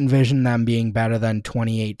do not envision them being better than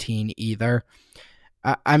 2018 either.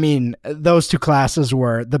 I mean, those 2 classes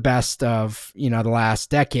were the best of, the last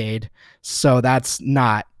decade, so that's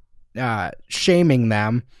not shaming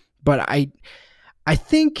them. But I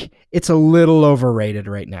think it's a little overrated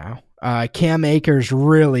right now. Cam Akers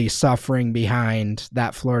really suffering behind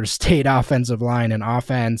that Florida State offensive line and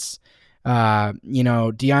offense.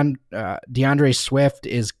 DeAndre Swift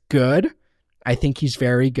is good. I think he's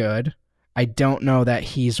very good. I don't know that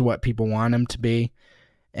he's what people want him to be.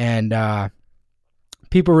 And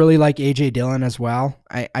people really like A.J. Dillon as well.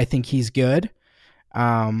 I think he's good.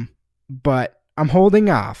 But I'm holding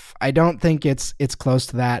off. I don't think it's close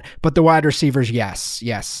to that. But the wide receivers,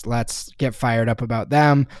 yes. Let's get fired up about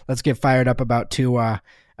them. Let's get fired up about Tua.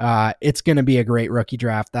 It's going to be a great rookie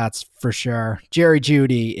draft, that's for sure. Jerry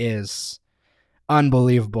Jeudy is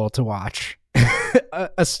unbelievable to watch.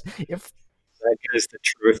 That is the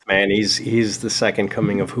truth, man. He's the second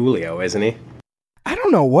coming of Julio, isn't he? I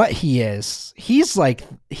don't know what he is. He's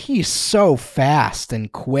so fast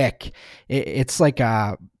and quick. It's like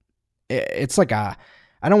a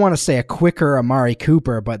I don't want to say a quicker Amari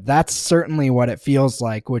Cooper, but that's certainly what it feels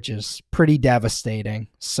like, which is pretty devastating.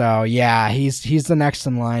 So yeah, he's the next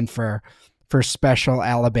in line for special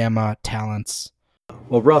Alabama talents.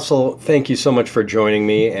 Well, Russell, thank you so much for joining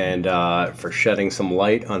me and for shedding some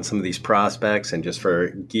light on some of these prospects and just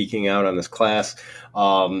for geeking out on this class.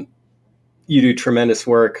 You do tremendous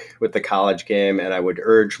work with the college game, and I would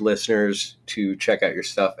urge listeners to check out your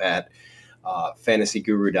stuff at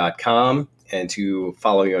fantasyguru.com and to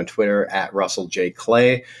follow you on Twitter at Russell J.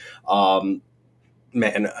 Clay. Man,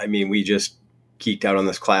 I mean, we just geeked out on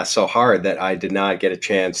this class so hard that I did not get a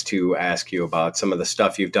chance to ask you about some of the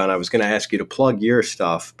stuff you've done. I was going to ask you to plug your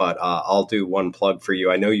stuff, but I'll do one plug for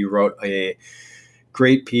you. I know you wrote a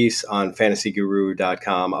great piece on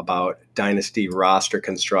fantasyguru.com about dynasty roster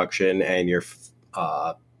construction and your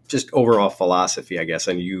just overall philosophy, I guess,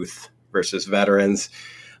 on youth versus veterans.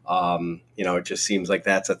 It just seems like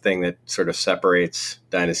that's a thing that sort of separates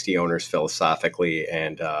dynasty owners philosophically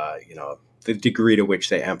and, the degree to which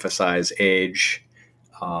they emphasize age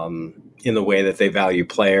in the way that they value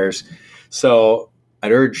players. So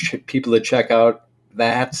I'd urge people to check out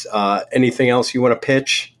that. Anything else you want to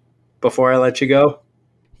pitch before I let you go?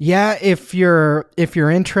 Yeah, if you're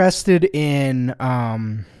interested in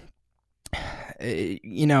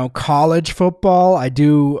college football, I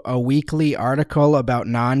do a weekly article about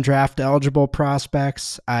non-draft eligible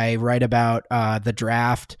prospects. I write about the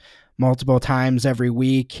draft multiple times every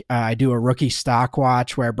week. I do a rookie stock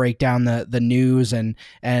watch where I break down the news and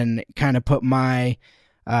kind of put my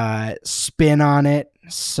spin on it.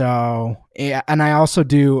 So, and I also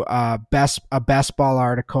do a best ball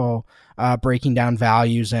article breaking down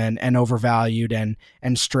values and overvalued and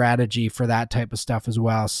strategy for that type of stuff as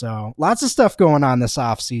well. So lots of stuff going on this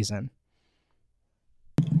off season.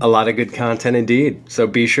 A lot of good content indeed. So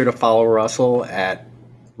be sure to follow Russell at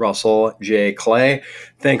Russell J. Clay.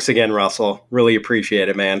 Thanks again, Russell. Really appreciate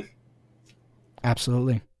it, man.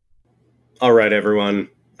 Absolutely. All right, everyone.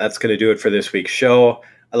 That's going to do it for this week's show.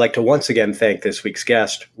 I'd like to once again thank this week's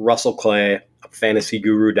guest, Russell Clay of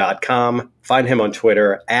fantasyguru.com. Find him on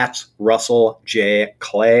Twitter at Russell J.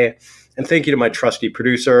 Clay. And thank you to my trusty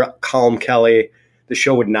producer, Calm Kelly. The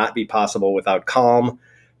show would not be possible without Calm.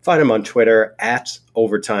 Find him on Twitter at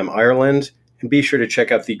Overtime Ireland. And be sure to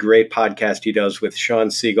check out the great podcast he does with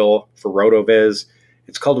Sean Siegel for RotoViz.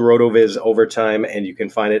 It's called RotoViz Overtime, and you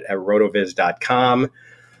can find it at rotoviz.com.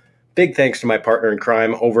 Big thanks to my partner in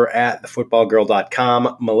crime over at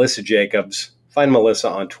thefootballgirl.com, Melissa Jacobs. Find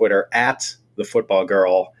Melissa on Twitter at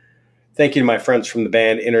thefootballgirl. Thank you to my friends from the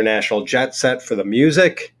band International Jet Set for the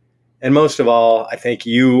music. And most of all, I thank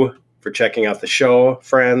you for checking out the show,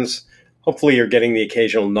 friends. Hopefully you're getting the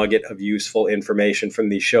occasional nugget of useful information from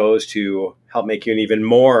these shows to help make you an even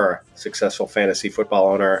more successful fantasy football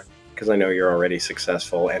owner, because I know you're already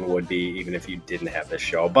successful and would be even if you didn't have this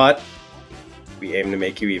show. But we aim to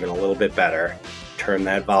make you even a little bit better. Turn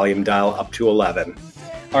that volume dial up to 11.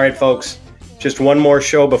 All right, folks, just one more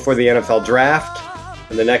show before the NFL draft,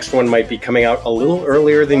 and the next one might be coming out a little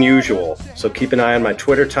earlier than usual. So keep an eye on my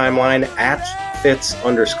Twitter timeline at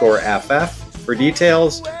Fitz_FF for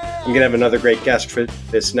details. I'm going to have another great guest for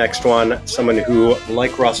this next one, someone who,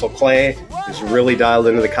 like Russell Clay, is really dialed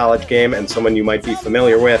into the college game and someone you might be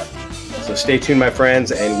familiar with. So stay tuned, my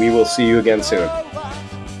friends, and we will see you again soon.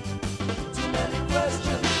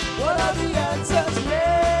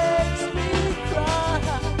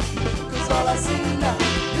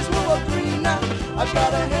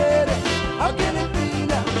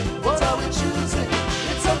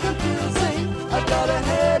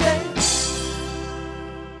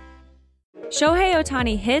 Shohei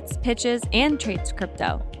Ohtani hits, pitches, and trades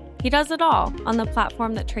crypto. He does it all on the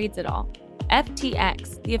platform that trades it all.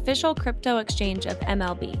 FTX, the official crypto exchange of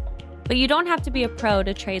MLB. But you don't have to be a pro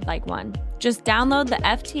to trade like one. Just download the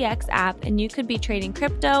FTX app and you could be trading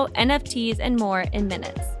crypto, NFTs, and more in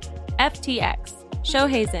minutes. FTX.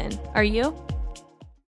 Shohei's in. Are you?